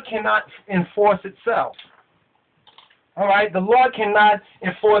the law cannot enforce itself. All right? The law cannot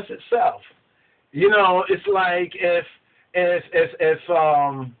enforce itself. You know, it's like if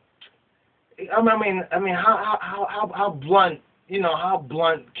I mean, how blunt, you know, how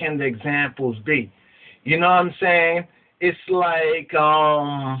blunt can the examples be? You know what I'm saying? It's like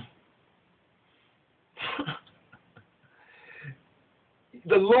the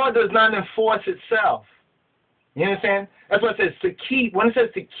law does not enforce itself. You understand? That's what it says to keep. When it says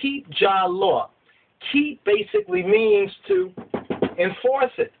to keep JAH law, keep basically means to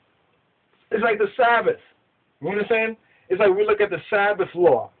enforce it. It's like the Sabbath. You understand? It's like we look at the Sabbath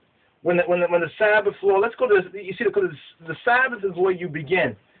law. When the Sabbath law, let's go to you see because the Sabbath is where you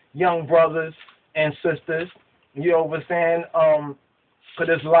begin, young brothers and sisters. You understand? Because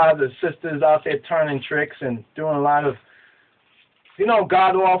there's a lot of the sisters out there turning tricks and doing a lot of, you know,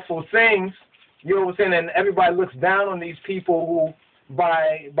 god awful things. You know what I'm saying? And everybody looks down on these people who,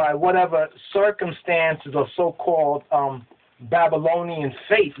 by whatever circumstances or so-called Babylonian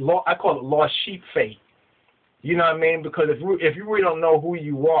faith, law, I call it lost sheep faith. You know what I mean? Because if you really don't know who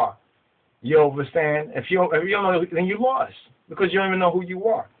you are, you understand? If you don't know, then you lost because you don't even know who you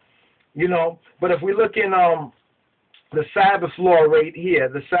are. You know. But if we look in the Sabbath law right here,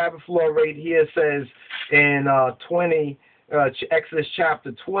 the Sabbath law right here says in Exodus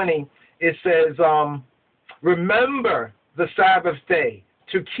chapter 20, it says, remember the Sabbath day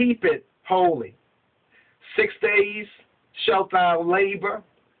to keep it holy. 6 days shalt thou labor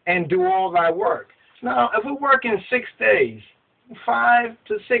and do all thy work. Now, if we're working 6 days, 5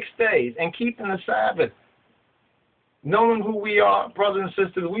 to 6 days, and keeping the Sabbath, knowing who we are, brothers and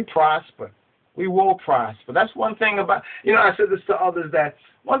sisters, we prosper. We will prosper. That's one thing about, you know, I said this to others, that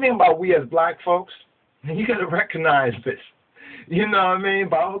one thing about we as black folks, you got to recognize this. You know what I mean?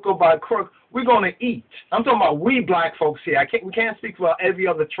 By hook or by crook, we're going to eat. I'm talking about we black folks here. We can't speak for every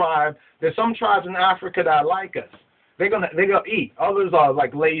other tribe. There's some tribes in Africa that are like us. They're gonna eat. Others are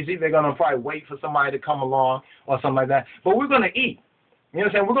like lazy. They're gonna probably wait for somebody to come along or something like that. But we're gonna eat. You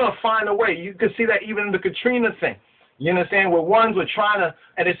understand? We're gonna find a way. You can see that even in the Katrina thing. You understand? Where ones were trying to,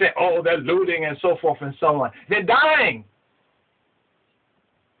 and they say, oh, they're looting and so forth and so on. They're dying.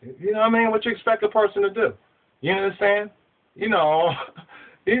 You know what I mean? What you expect a person to do? You understand?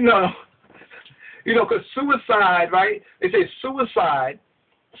 Because suicide, right? They say suicide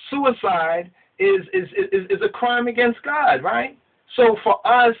is a crime against God, right? So for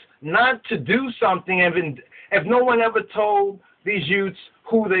us not to do something, if no one ever told these youths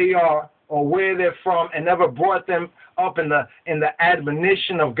who they are or where they're from and never brought them up in the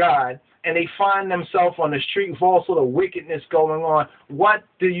admonition of God, and they find themselves on the street with all sort of wickedness going on, what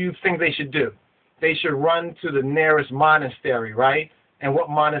do you think they should do? They should run to the nearest monastery, right? And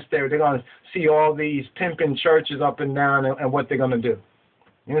what monastery? They're going to see all these pimping churches up and down, and what they're going to do.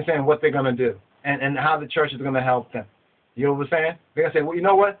 You understand what they're going to do and how the church is going to help them. You know what I'm saying? They're going to say, well, you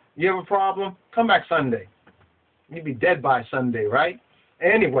know what? You have a problem? Come back Sunday. You'd be dead by Sunday, right?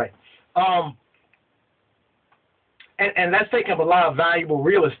 Anyway, and that's taking up a lot of valuable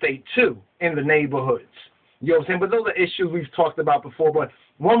real estate, too, in the neighborhoods. You know what I'm saying? But those are issues we've talked about before. But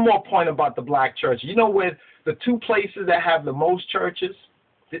one more point about the black church. You know where the two places that have the most churches?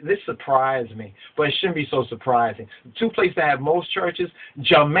 This surprised me, but it shouldn't be so surprising. The two places that have most churches,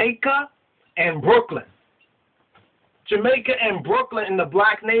 Jamaica and Brooklyn. Jamaica and Brooklyn in the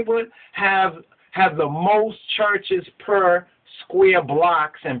black neighborhood have the most churches per square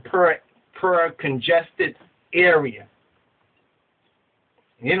blocks and per congested area.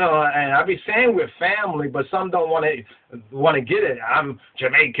 You know, and I be saying we're family, but some don't want to get it. I'm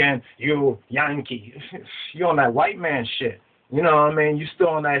Jamaican, you Yankee. You on that white man shit. You know what I mean? You still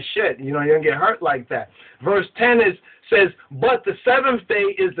on that shit. You know, you don't get hurt like that. Verse 10 says, but the seventh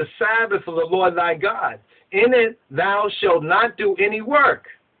day is the Sabbath of the Lord thy God. In it thou shalt not do any work.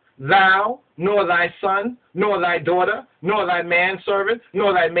 Thou, nor thy son, nor thy daughter, nor thy manservant,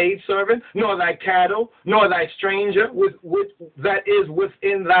 nor thy maidservant, nor thy cattle, nor thy stranger that is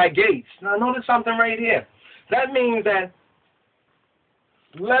within thy gates. Now notice something right here. That means that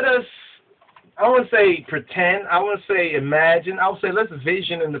let us, I wouldn't say pretend, I wouldn't say imagine, I would say let's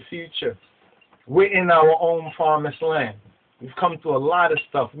vision in the future. We're in our own promised land. We've come through a lot of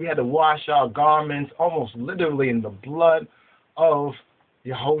stuff. We had to wash our garments almost literally in the blood of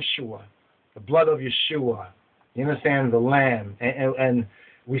Yehoshua. the blood of Yeshua. You understand, the Lamb, and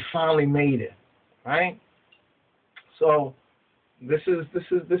we finally made it, right? So this is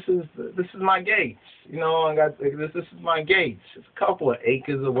my gates. You know, I got this. This is my gates. It's a couple of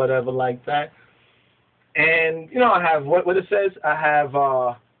acres or whatever like that. And you know, I have what it says. I have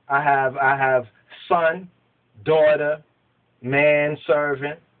son, daughter, man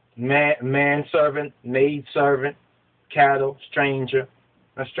servant, man servant, maid servant, cattle, stranger.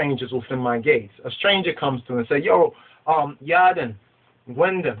 A stranger's within my gates. A stranger comes to me and say, "Yo, Yadin,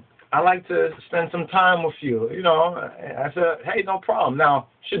 Wyndham, I like to spend some time with you." You know, I said, "Hey, no problem." Now,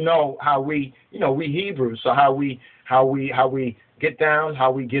 you should know how we Hebrews, so how we get down,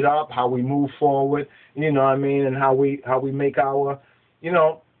 how we get up, how we move forward. You know what I mean, and how we make our, you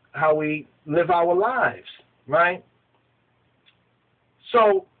know, how we live our lives, right?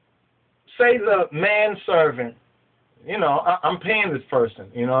 So, say the manservant, you know, I'm paying this person,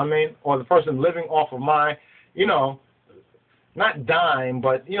 you know what I mean, or the person living off of my, you know, not dime,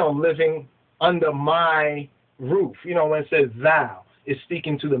 but, you know, living under my roof. You know, when it says thou, it's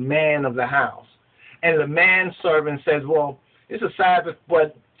speaking to the man of the house. And the manservant says, well, it's a Sabbath,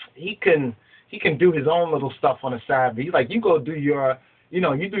 but he can do his own little stuff on a Sabbath. He's like, you go do your, you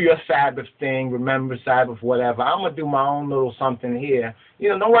know, you do your Sabbath thing, remember Sabbath, whatever. I'm going to do my own little something here. You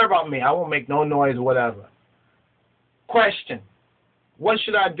know, don't worry about me. I won't make no noise, whatever. Question, what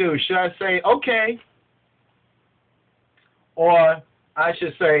should I do? Should I say, okay, or I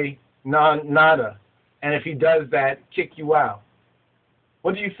should say, nada, and if he does that, kick you out?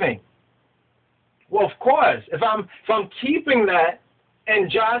 What do you think? Well, of course, if I'm keeping that, and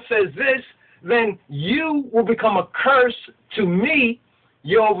JAH says this, then you will become a curse to me.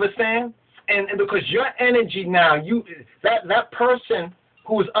 You understand? And because your energy now, that person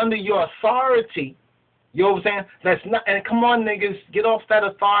who is under your authority, you know what I'm saying? That's not, and come on, niggas, get off that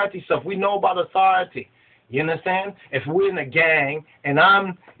authority stuff. We know about authority. You understand? If we're in a gang and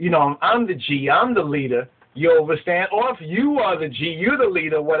I'm the G, I'm the leader, you understand? Or if you are the G, you're the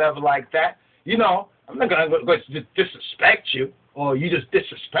leader, whatever like that, you know, I'm not going to disrespect you or you just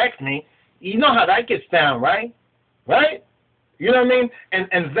disrespect me. You know how that gets down, right? Right? You know what I mean?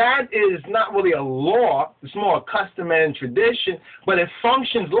 And that is not really a law. It's more a custom and tradition, but it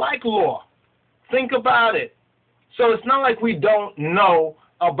functions like law. Think about it. So it's not like we don't know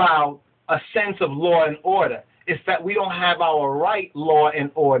about a sense of law and order. It's that we don't have our right law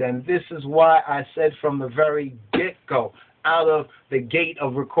and order. And this is why I said from the very get-go, out of the gate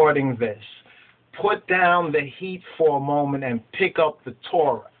of recording this, put down the heat for a moment and pick up the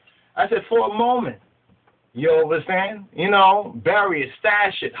Torah. I said for a moment. You understand? You know, bury it,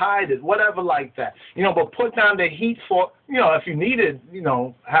 stash it, hide it, whatever like that. You know, but put down the heat for, you know, if you need it, you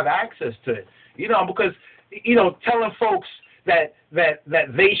know, have access to it. You know, because, you know, telling folks that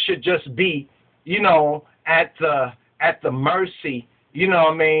they should just be, you know, at the mercy, you know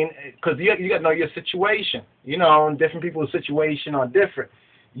what I mean? Because you got to know your situation. You know, and different people's situation are different.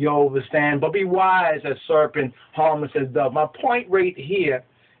 You understand? But be wise as serpent, harmless as dove. My point right here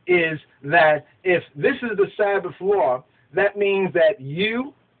is that if this is the Sabbath law, that means that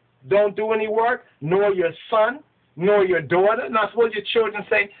you don't do any work, nor your son, nor your daughter. Not suppose your children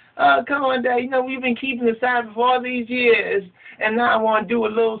say, come on, Dad, you know, we've been keeping the Sabbath all these years, and now I want to do a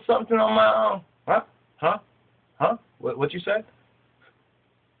little something on my own. Huh? What you said?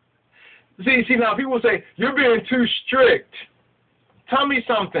 See, now people say, you're being too strict. Tell me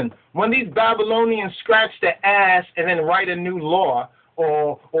something. When these Babylonians scratch their ass and then write a new law,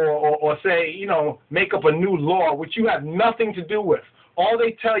 or say, you know, make up a new law, which you have nothing to do with. All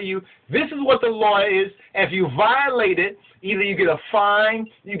they tell you, this is what the law is, and if you violate it, either you get a fine,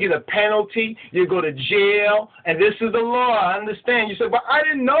 you get a penalty, you go to jail, and this is the law. I understand. You say, but I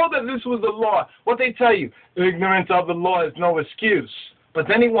didn't know that this was the law. What they tell you, ignorance of the law is no excuse. But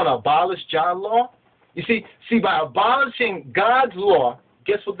then they want to abolish JAH law? You see, by abolishing God's law,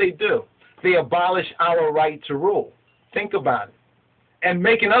 guess what they do? They abolish our right to rule. Think about it. And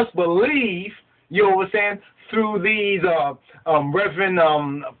making us believe, you know what I'm saying, through these Reverend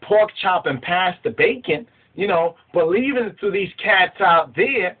pork chop and Pastor Bacon, you know, believing through these cats out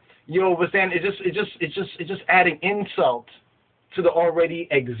there, you know what I'm saying, it's just adding insult to the already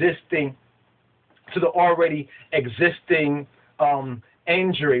existing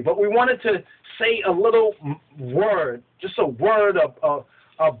injury. But we wanted to say a little word, just a word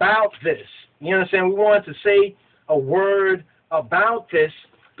about this. You know what I'm saying? We wanted to say a word about this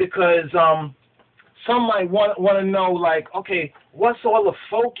because some might want to know, like, okay, what's all the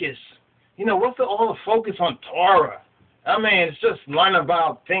focus? You know, what's all the focus on Torah? I mean, it's just learning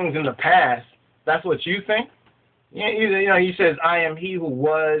about things in the past. That's what you think? He says, I am he who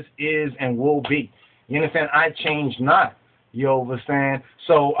was, is, and will be. You understand? I change not. You understand?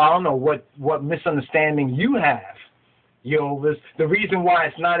 So I don't know what misunderstanding you have. You understand? The reason why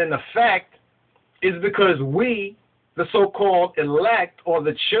it's not in effect is because we, the so-called elect or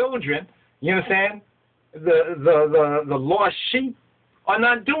the children, you understand, the lost sheep, are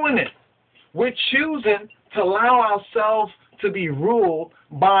not doing it. We're choosing to allow ourselves to be ruled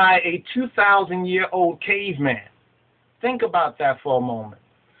by a 2,000-year-old caveman. Think about that for a moment.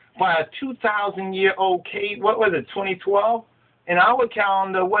 By a 2,000-year-old cave, what was it, 2012? In our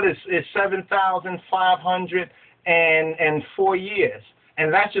calendar, what is 7,504 years?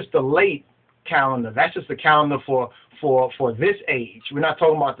 And that's just the late calendar. That's just the calendar for this age. We're not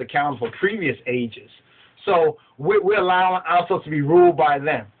talking about the calendar for previous ages. So we're allowing ourselves to be ruled by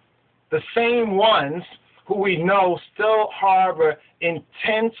them. The same ones who we know still harbor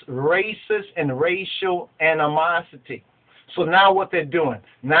intense racist and racial animosity. So now what they're doing,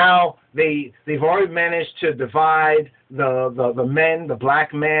 now they've already managed to divide the men, the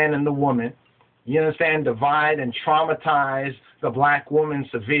black man and the woman. You understand? Divide and traumatize the black woman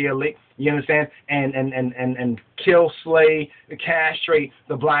severely. You understand? And kill, slay, castrate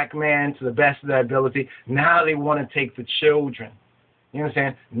the black man to the best of their ability. Now they want to take the children. You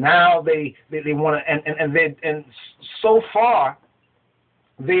understand? Now they want to, and so far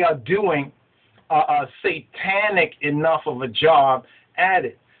they are doing a satanic enough of a job at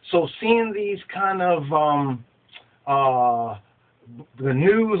it. So seeing these kind of the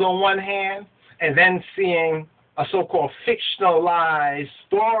news on one hand, and then seeing a so-called fictionalized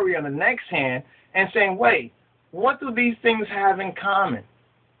story on the next hand, and saying, wait, what do these things have in common?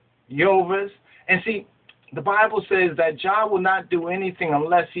 Yovas. And see, the Bible says that JAH will not do anything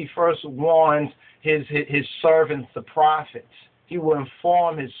unless he first warns his servants, the prophets. He will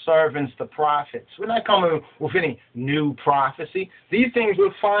inform his servants, the prophets. We're not coming with any new prophecy. These things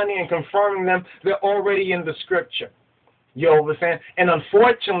we're finding and confirming them. They're already in the scripture. You understand? And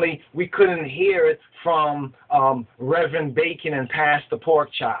unfortunately, we couldn't hear it from Reverend Bacon and Pastor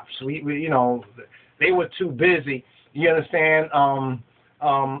Porkchops. We they were too busy. You understand?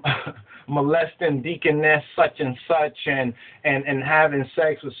 Molesting deaconess such and such, and having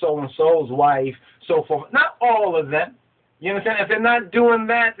sex with so and so's wife, so forth. Not all of them. You understand? If they're not doing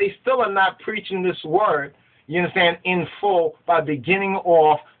that, they still are not preaching this word. You understand? In full, by beginning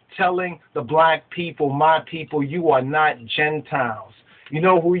off telling the black people, my people, you are not Gentiles. You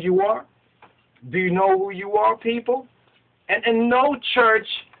know who you are? Do you know who you are, people? And no church,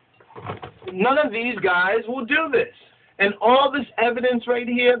 none of these guys will do this. And all this evidence right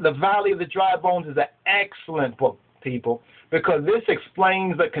here, The Valley of the Dry Bones, is an excellent book, people, because this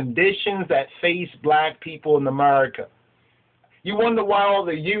explains the conditions that face black people in America. You wonder why all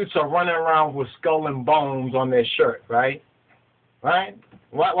the youths are running around with skull and bones on their shirt, right? Right?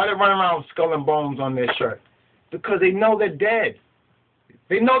 Why they running around with skull and bones on their shirt? Because they know they're dead.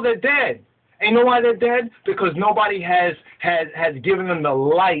 They know they're dead. And you know why they're dead? Because nobody has given them the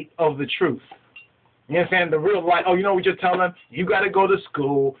light of the truth. You understand? The real light. Oh, you know what you tell them? You got to go to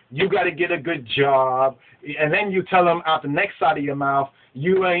school. You got to get a good job. And then you tell them out the next side of your mouth,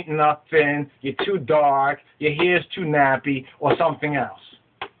 you ain't nothing, you're too dark, your hair's too nappy, or something else.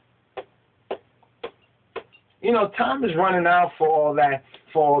 You know, time is running out for all that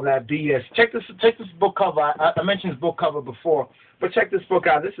BS. Check this book cover. I mentioned this book cover before, but check this book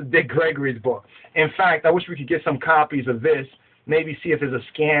out. This is Dick Gregory's book. In fact, I wish we could get some copies of this. Maybe see if there's a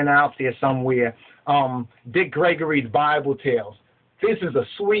scan out there somewhere. Dick Gregory's Bible Tales. This is a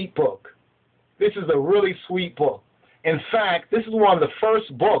sweet book. This is a really sweet book. In fact, this is one of the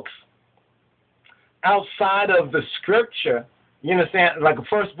first books outside of the scripture, you understand, like the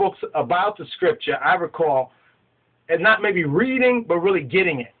first books about the scripture, I recall, and not maybe reading, but really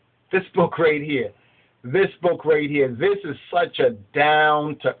getting it. This book right here. This book right here. This is such a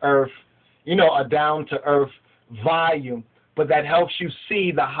down-to-earth, a down-to-earth volume, but that helps you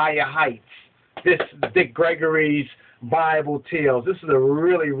see the higher heights. This Dick Gregory's Bible Tales. This is a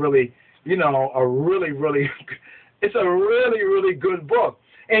really, really, it's a really, really good book.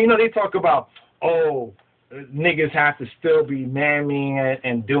 And, they talk about, niggas have to still be mammying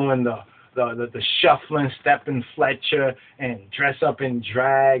and doing the shuffling, stepping Fletcher, and dress up in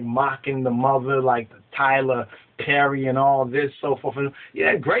drag, mocking the mother like the Tyler Perry and all this, so forth. And,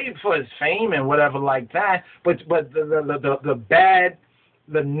 yeah, great for his fame and whatever like that. But the bad,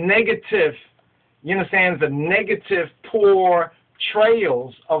 the negative, you understand, the negative, poor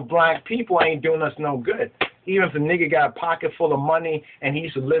trails of black people ain't doing us no good. Even if the nigga got a pocket full of money and he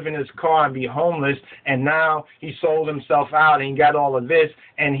used to live in his car and be homeless, and now he sold himself out and he got all of this,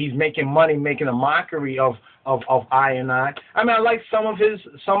 and he's making money, making a mockery of I and I. I mean, I like some of his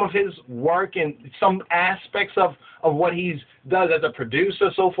work and some aspects of what he does as a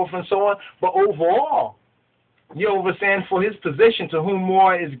producer, so forth and so on. But overall, you understand, for his position, to whom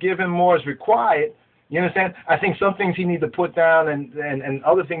more is given, more is required. You understand? I think some things he needs to put down, and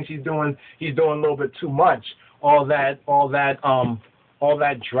other things he's doing a little bit too much. All that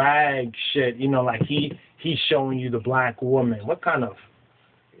drag shit. You know, like he's showing you the black woman. What kind of?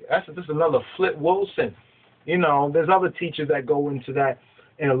 This is another Flip Wilson. You know, there's other teachers that go into that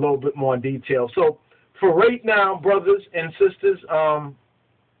in a little bit more detail. So for right now, brothers and sisters, I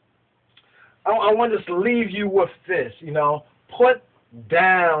want to leave you with this. You know, put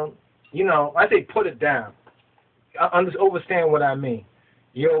down. You know, I say put it down. Understand what I mean.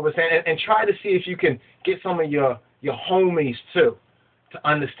 You understand? And try to see if you can get some of your homies, too, to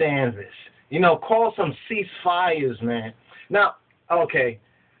understand this. You know, call some ceasefires, man. Now, okay,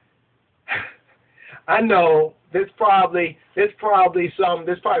 I know there's probably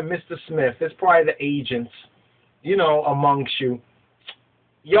Mr. Smith, there's probably the agents, you know, amongst you.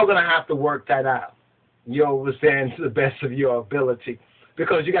 You're going to have to work that out. You understand, to the best of your ability.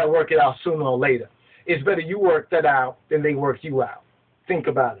 Because you got to work it out sooner or later. It's better you work that out than they work you out. Think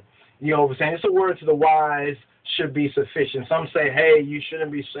about it. You know what I'm saying? It's a word to the wise should be sufficient. Some say, hey, you shouldn't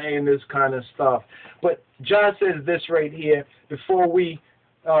be saying this kind of stuff. But John says this right here before we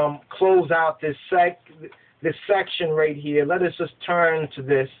close out this section right here. Let us just turn to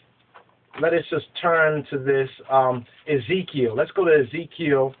this. Ezekiel. Let's go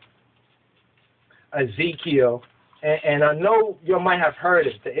to Ezekiel. And I know you might have heard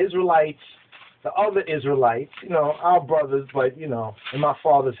it. The Israelites, the other Israelites, you know, our brothers, but, you know, in my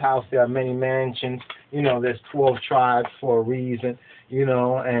father's house there are many mansions. You know, there's 12 tribes for a reason, you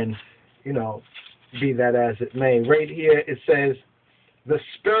know, and, you know, be that as it may. Right here it says the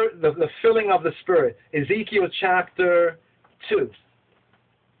Spirit, the filling of the Spirit. Ezekiel chapter 2.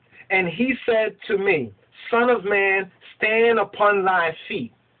 And he said to me, Son of man, stand upon thy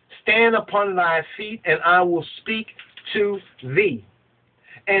feet. Stand upon thy feet, and I will speak to thee.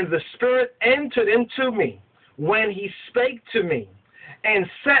 And the Spirit entered into me when he spake to me, and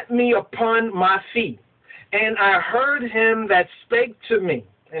set me upon my feet. And I heard him that spake to me.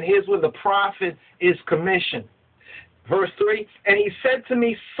 And here's where the prophet is commissioned. Verse 3, and he said to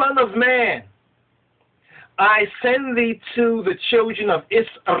me, Son of man, I send thee to the children of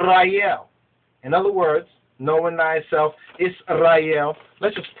Israel. In other words, knowing thyself, Israel.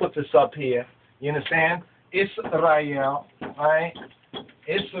 Let's just put this up here. You understand? Israel, right?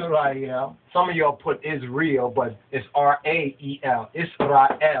 Israel. Some of y'all put Israel, but it's R-A-E-L.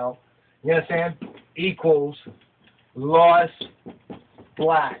 Israel. You understand? Equals lost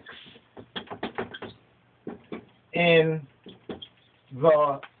blacks in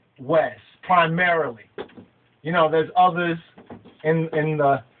the West, primarily. You know, there's others in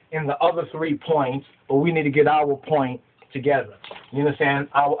the other 3 points, but we need to get our point together. You understand?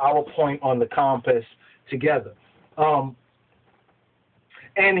 Our point on the compass together. And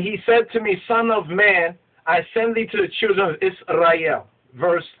he said to me, Son of man, I send thee to the children of Israel.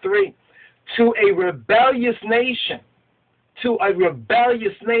 Verse 3, to a rebellious nation. To a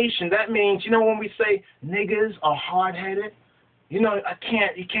rebellious nation. That means, you know, when we say niggas are hard-headed, you know,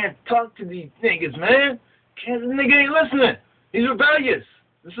 you can't talk to these niggas, man. The nigga ain't listening. He's rebellious.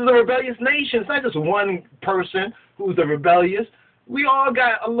 This is a rebellious nation. It's not just one person who's the rebellious. We all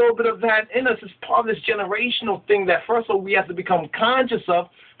got a little bit of that in us. It's part of this generational thing that first of all we have to become conscious of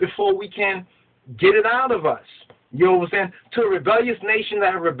before we can get it out of us. You know what I'm saying? To a rebellious nation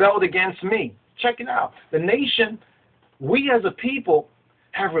that have rebelled against me. Check it out. The nation, we as a people,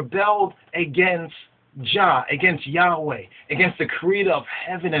 have rebelled against JAH, against Yahweh, against the creator of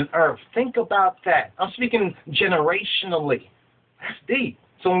heaven and earth. Think about that. I'm speaking generationally. That's deep.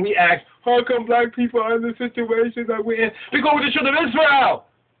 So when we ask, how come black people are in the situation that we're in? Because we're the children of Israel.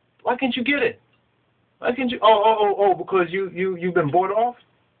 Why can't you get it? Why can't you? Because you've been bought off.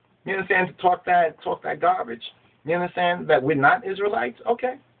 You understand? To talk that garbage. You understand that we're not Israelites?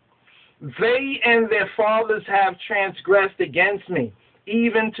 Okay. They and their fathers have transgressed against me,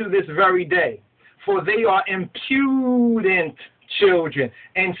 even to this very day. For they are impudent children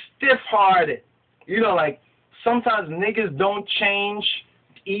and stiff-hearted. You know, like sometimes niggas don't change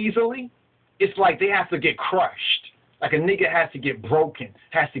easily. It's like they have to get crushed. Like a nigga has to get broken,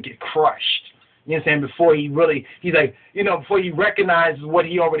 has to get crushed. You know what I'm saying? Before he's like, you know, before he recognizes what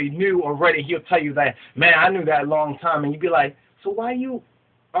he already knew already, he'll tell you that, man, I knew that a long time. And you'd be like, so why you,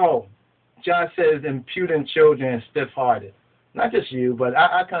 JAH says impudent children and stiff-hearted. Not just you, but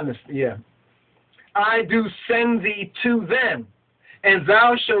I kind of, yeah. I do send thee to them, and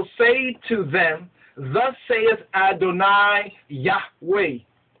thou shalt say to them, thus saith Adonai Yahweh,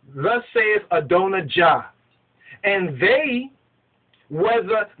 thus saith Adonai JAH. And they,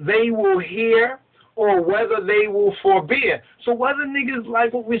 whether they will hear or whether they will forbear. So whether niggas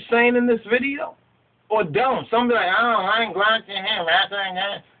like what we're saying in this video or don't. Some be like, oh, I ain't glad to him.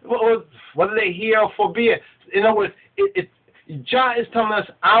 Or whether they hear or forbear. In other words, JAH is telling us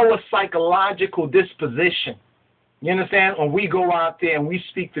our psychological disposition. You understand? When we go out there and we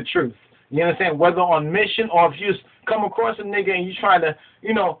speak the truth. You understand? Whether on mission or if you come across a nigga and you try to,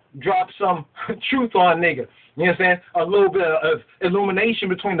 drop some truth on a nigga. You understand? A little bit of illumination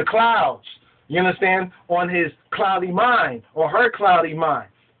between the clouds. You understand? On his cloudy mind or her cloudy mind.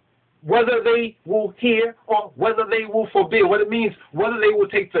 Whether they will hear or whether they will forbear. What it means, whether they will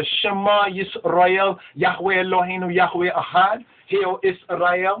take the Shema Yisrael, Yahweh Eloheinu, Yahweh Ahad, Hear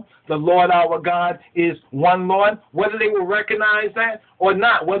Israel, the Lord our God is one Lord. Whether they will recognize that or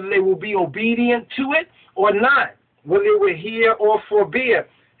not. Whether they will be obedient to it or not. Whether they will hear or forbear.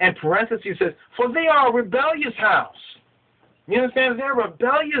 And parentheses says, for they are a rebellious house. You understand? They're a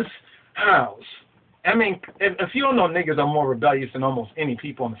rebellious house. I mean, if you don't know, niggas are more rebellious than almost any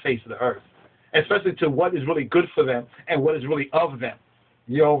people on the face of the earth, especially to what is really good for them and what is really of them.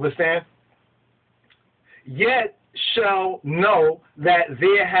 You understand? Yet shall know that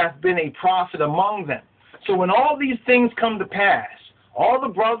there hath been a prophet among them. So when all these things come to pass, all the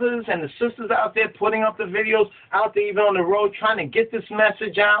brothers and the sisters out there putting up the videos, out there even on the road trying to get this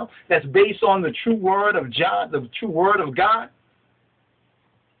message out that's based on the true word of JAH, the true word of God,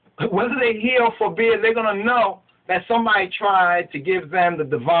 whether they hear or forbear, they're going to know that somebody tried to give them the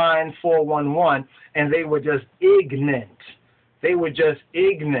divine 411 and they were just ignorant. They were just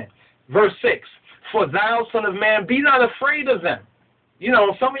ignorant. Verse 6, for thou, son of man, be not afraid of them.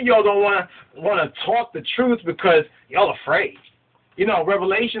 Some of y'all don't want to talk the truth because y'all afraid.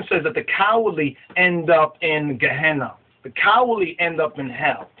 Revelation says that the cowardly end up in Gehenna. The cowardly end up in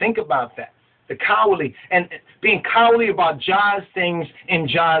hell. Think about that. The cowardly, and being cowardly about JAH's things in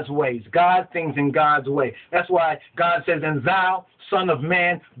JAH's ways, God's things in God's way. That's why God says, and thou, son of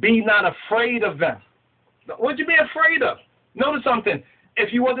man, be not afraid of them. What'd you be afraid of? Notice something.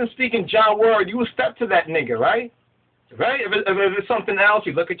 If you wasn't speaking JAH word, you would step to that nigga, right? Right? If it's something else,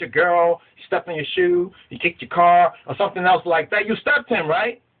 you look at your girl, you step on your shoe, you kick your car, or something else like that, you stepped him,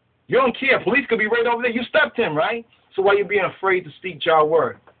 right? You don't care. Police could be right over there. You stepped him, right? So why are you being afraid to speak JAH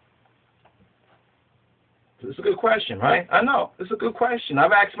word? It's a good question, right? I know. It's a good question.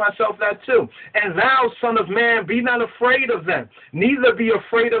 I've asked myself that too. And thou, son of man, be not afraid of them, neither be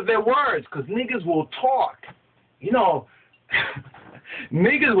afraid of their words, because niggas will talk.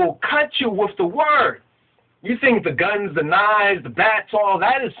 Niggas will cut you with the word. You think the guns, the knives, the bats, all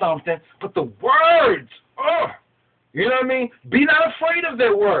that is something, but the words, you know what I mean? Be not afraid of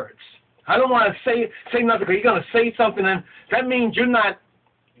their words. I don't want to say nothing, because you're going to say something, and that means you're not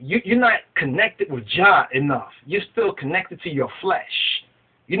connected with JAH enough. You're still connected to your flesh.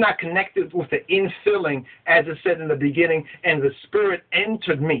 You're not connected with the infilling, as it said in the beginning, and the Spirit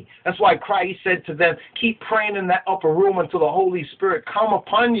entered me. That's why Christ said to them, keep praying in that upper room until the Holy Spirit come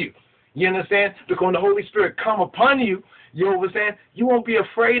upon you. You understand? Because when the Holy Spirit come upon you, you understand, you won't be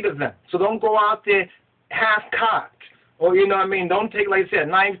afraid of them. So don't go out there half-cocked. Or, don't take, like I said, a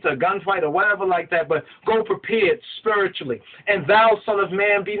knife to a gunfight or whatever like that, but go prepared spiritually. And thou, son of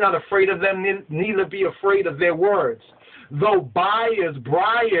man, be not afraid of them, neither be afraid of their words. Though briars,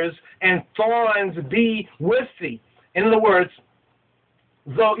 and thorns be with thee. In other words,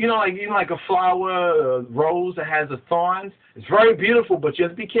 though, like a flower, a rose that has the thorns, it's very beautiful, but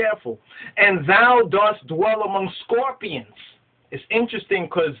just be careful. And thou dost dwell among scorpions. It's interesting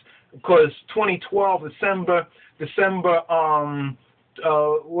because 2012, December 21st,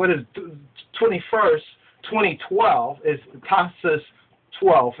 2012 is Tasus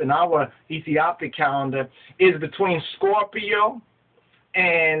 12 in our Ethiopic calendar, is between Scorpio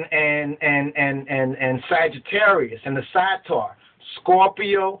and Sagittarius and the Sator.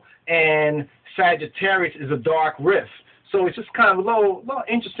 Scorpio and Sagittarius is a dark rift. So it's just kind of a little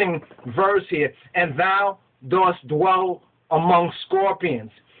interesting verse here. And thou dost dwell among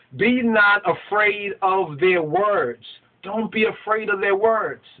scorpions. Be not afraid of their words. Don't be afraid of their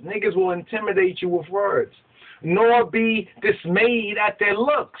words. Niggas will intimidate you with words. Nor be dismayed at their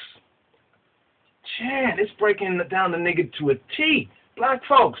looks. Chad, it's breaking down the nigga to a T. Black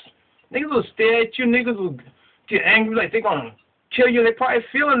folks, niggas will stare at you. Niggas will get angry like they're going to kill you. They're probably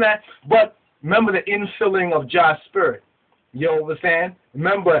feeling that. But remember the infilling of JAH's Spirit. You understand?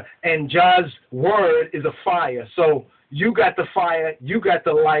 Remember, and JAH's word is a fire. So you got the fire, you got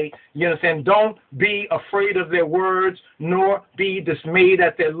the light. You understand? Don't be afraid of their words, nor be dismayed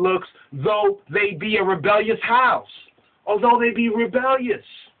at their looks, though they be a rebellious house. Although they be rebellious.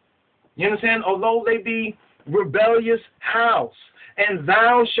 You understand? Although they be rebellious house. And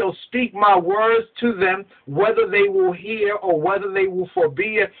thou shalt speak my words to them, whether they will hear or whether they will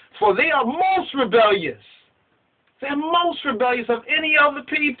forbear, for they are most rebellious. They're most rebellious of any other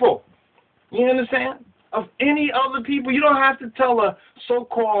people. You understand? Of any other people. You don't have to tell a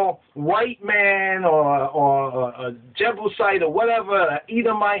so-called white man or a Jebusite or whatever, an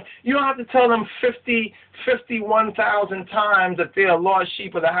Edomite. You don't have to tell them 51,000 times that they're a lost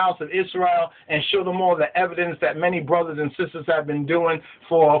sheep of the house of Israel and show them all the evidence that many brothers and sisters have been doing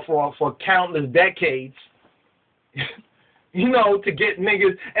for countless decades. You know, to get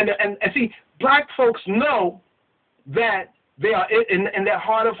niggas. And see, black folks know that they are, in their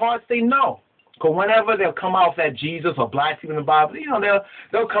heart of hearts, they know. Because whenever they'll come out that Jesus or black people in the Bible, you know,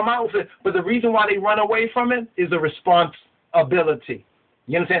 they'll come out with it. But the reason why they run away from it is the responsibility.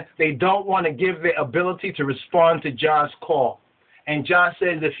 You understand? They don't want to give their ability to respond to JAH's call. And JAH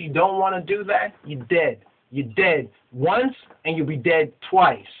says if you don't want to do that, you're dead. You're dead once and you'll be dead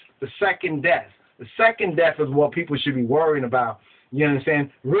twice. The second death. The second death is what people should be worrying about. You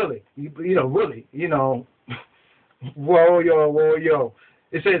understand? Really. Really. Whoa, yo.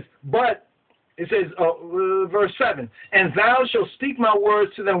 It says, but... It says, verse 7, and thou shalt speak my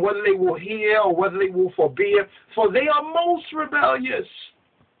words to them, whether they will hear or whether they will forbear, for they are most rebellious.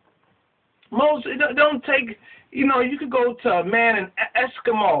 Don't take, you could go to a man in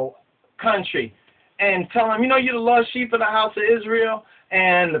Eskimo country and tell him, you're the lost sheep of the house of Israel,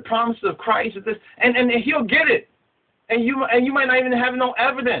 and the promises of Christ is this, and he'll get it. And you might not even have no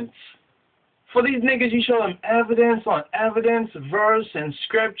evidence. For these niggas, you show them evidence on evidence, verse and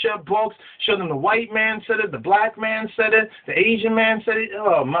scripture, books. Show them the white man said it, the black man said it, the Asian man said it.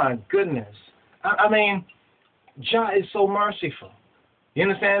 Oh, my goodness. I mean, JAH is so merciful. You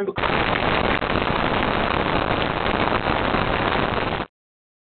understand? Because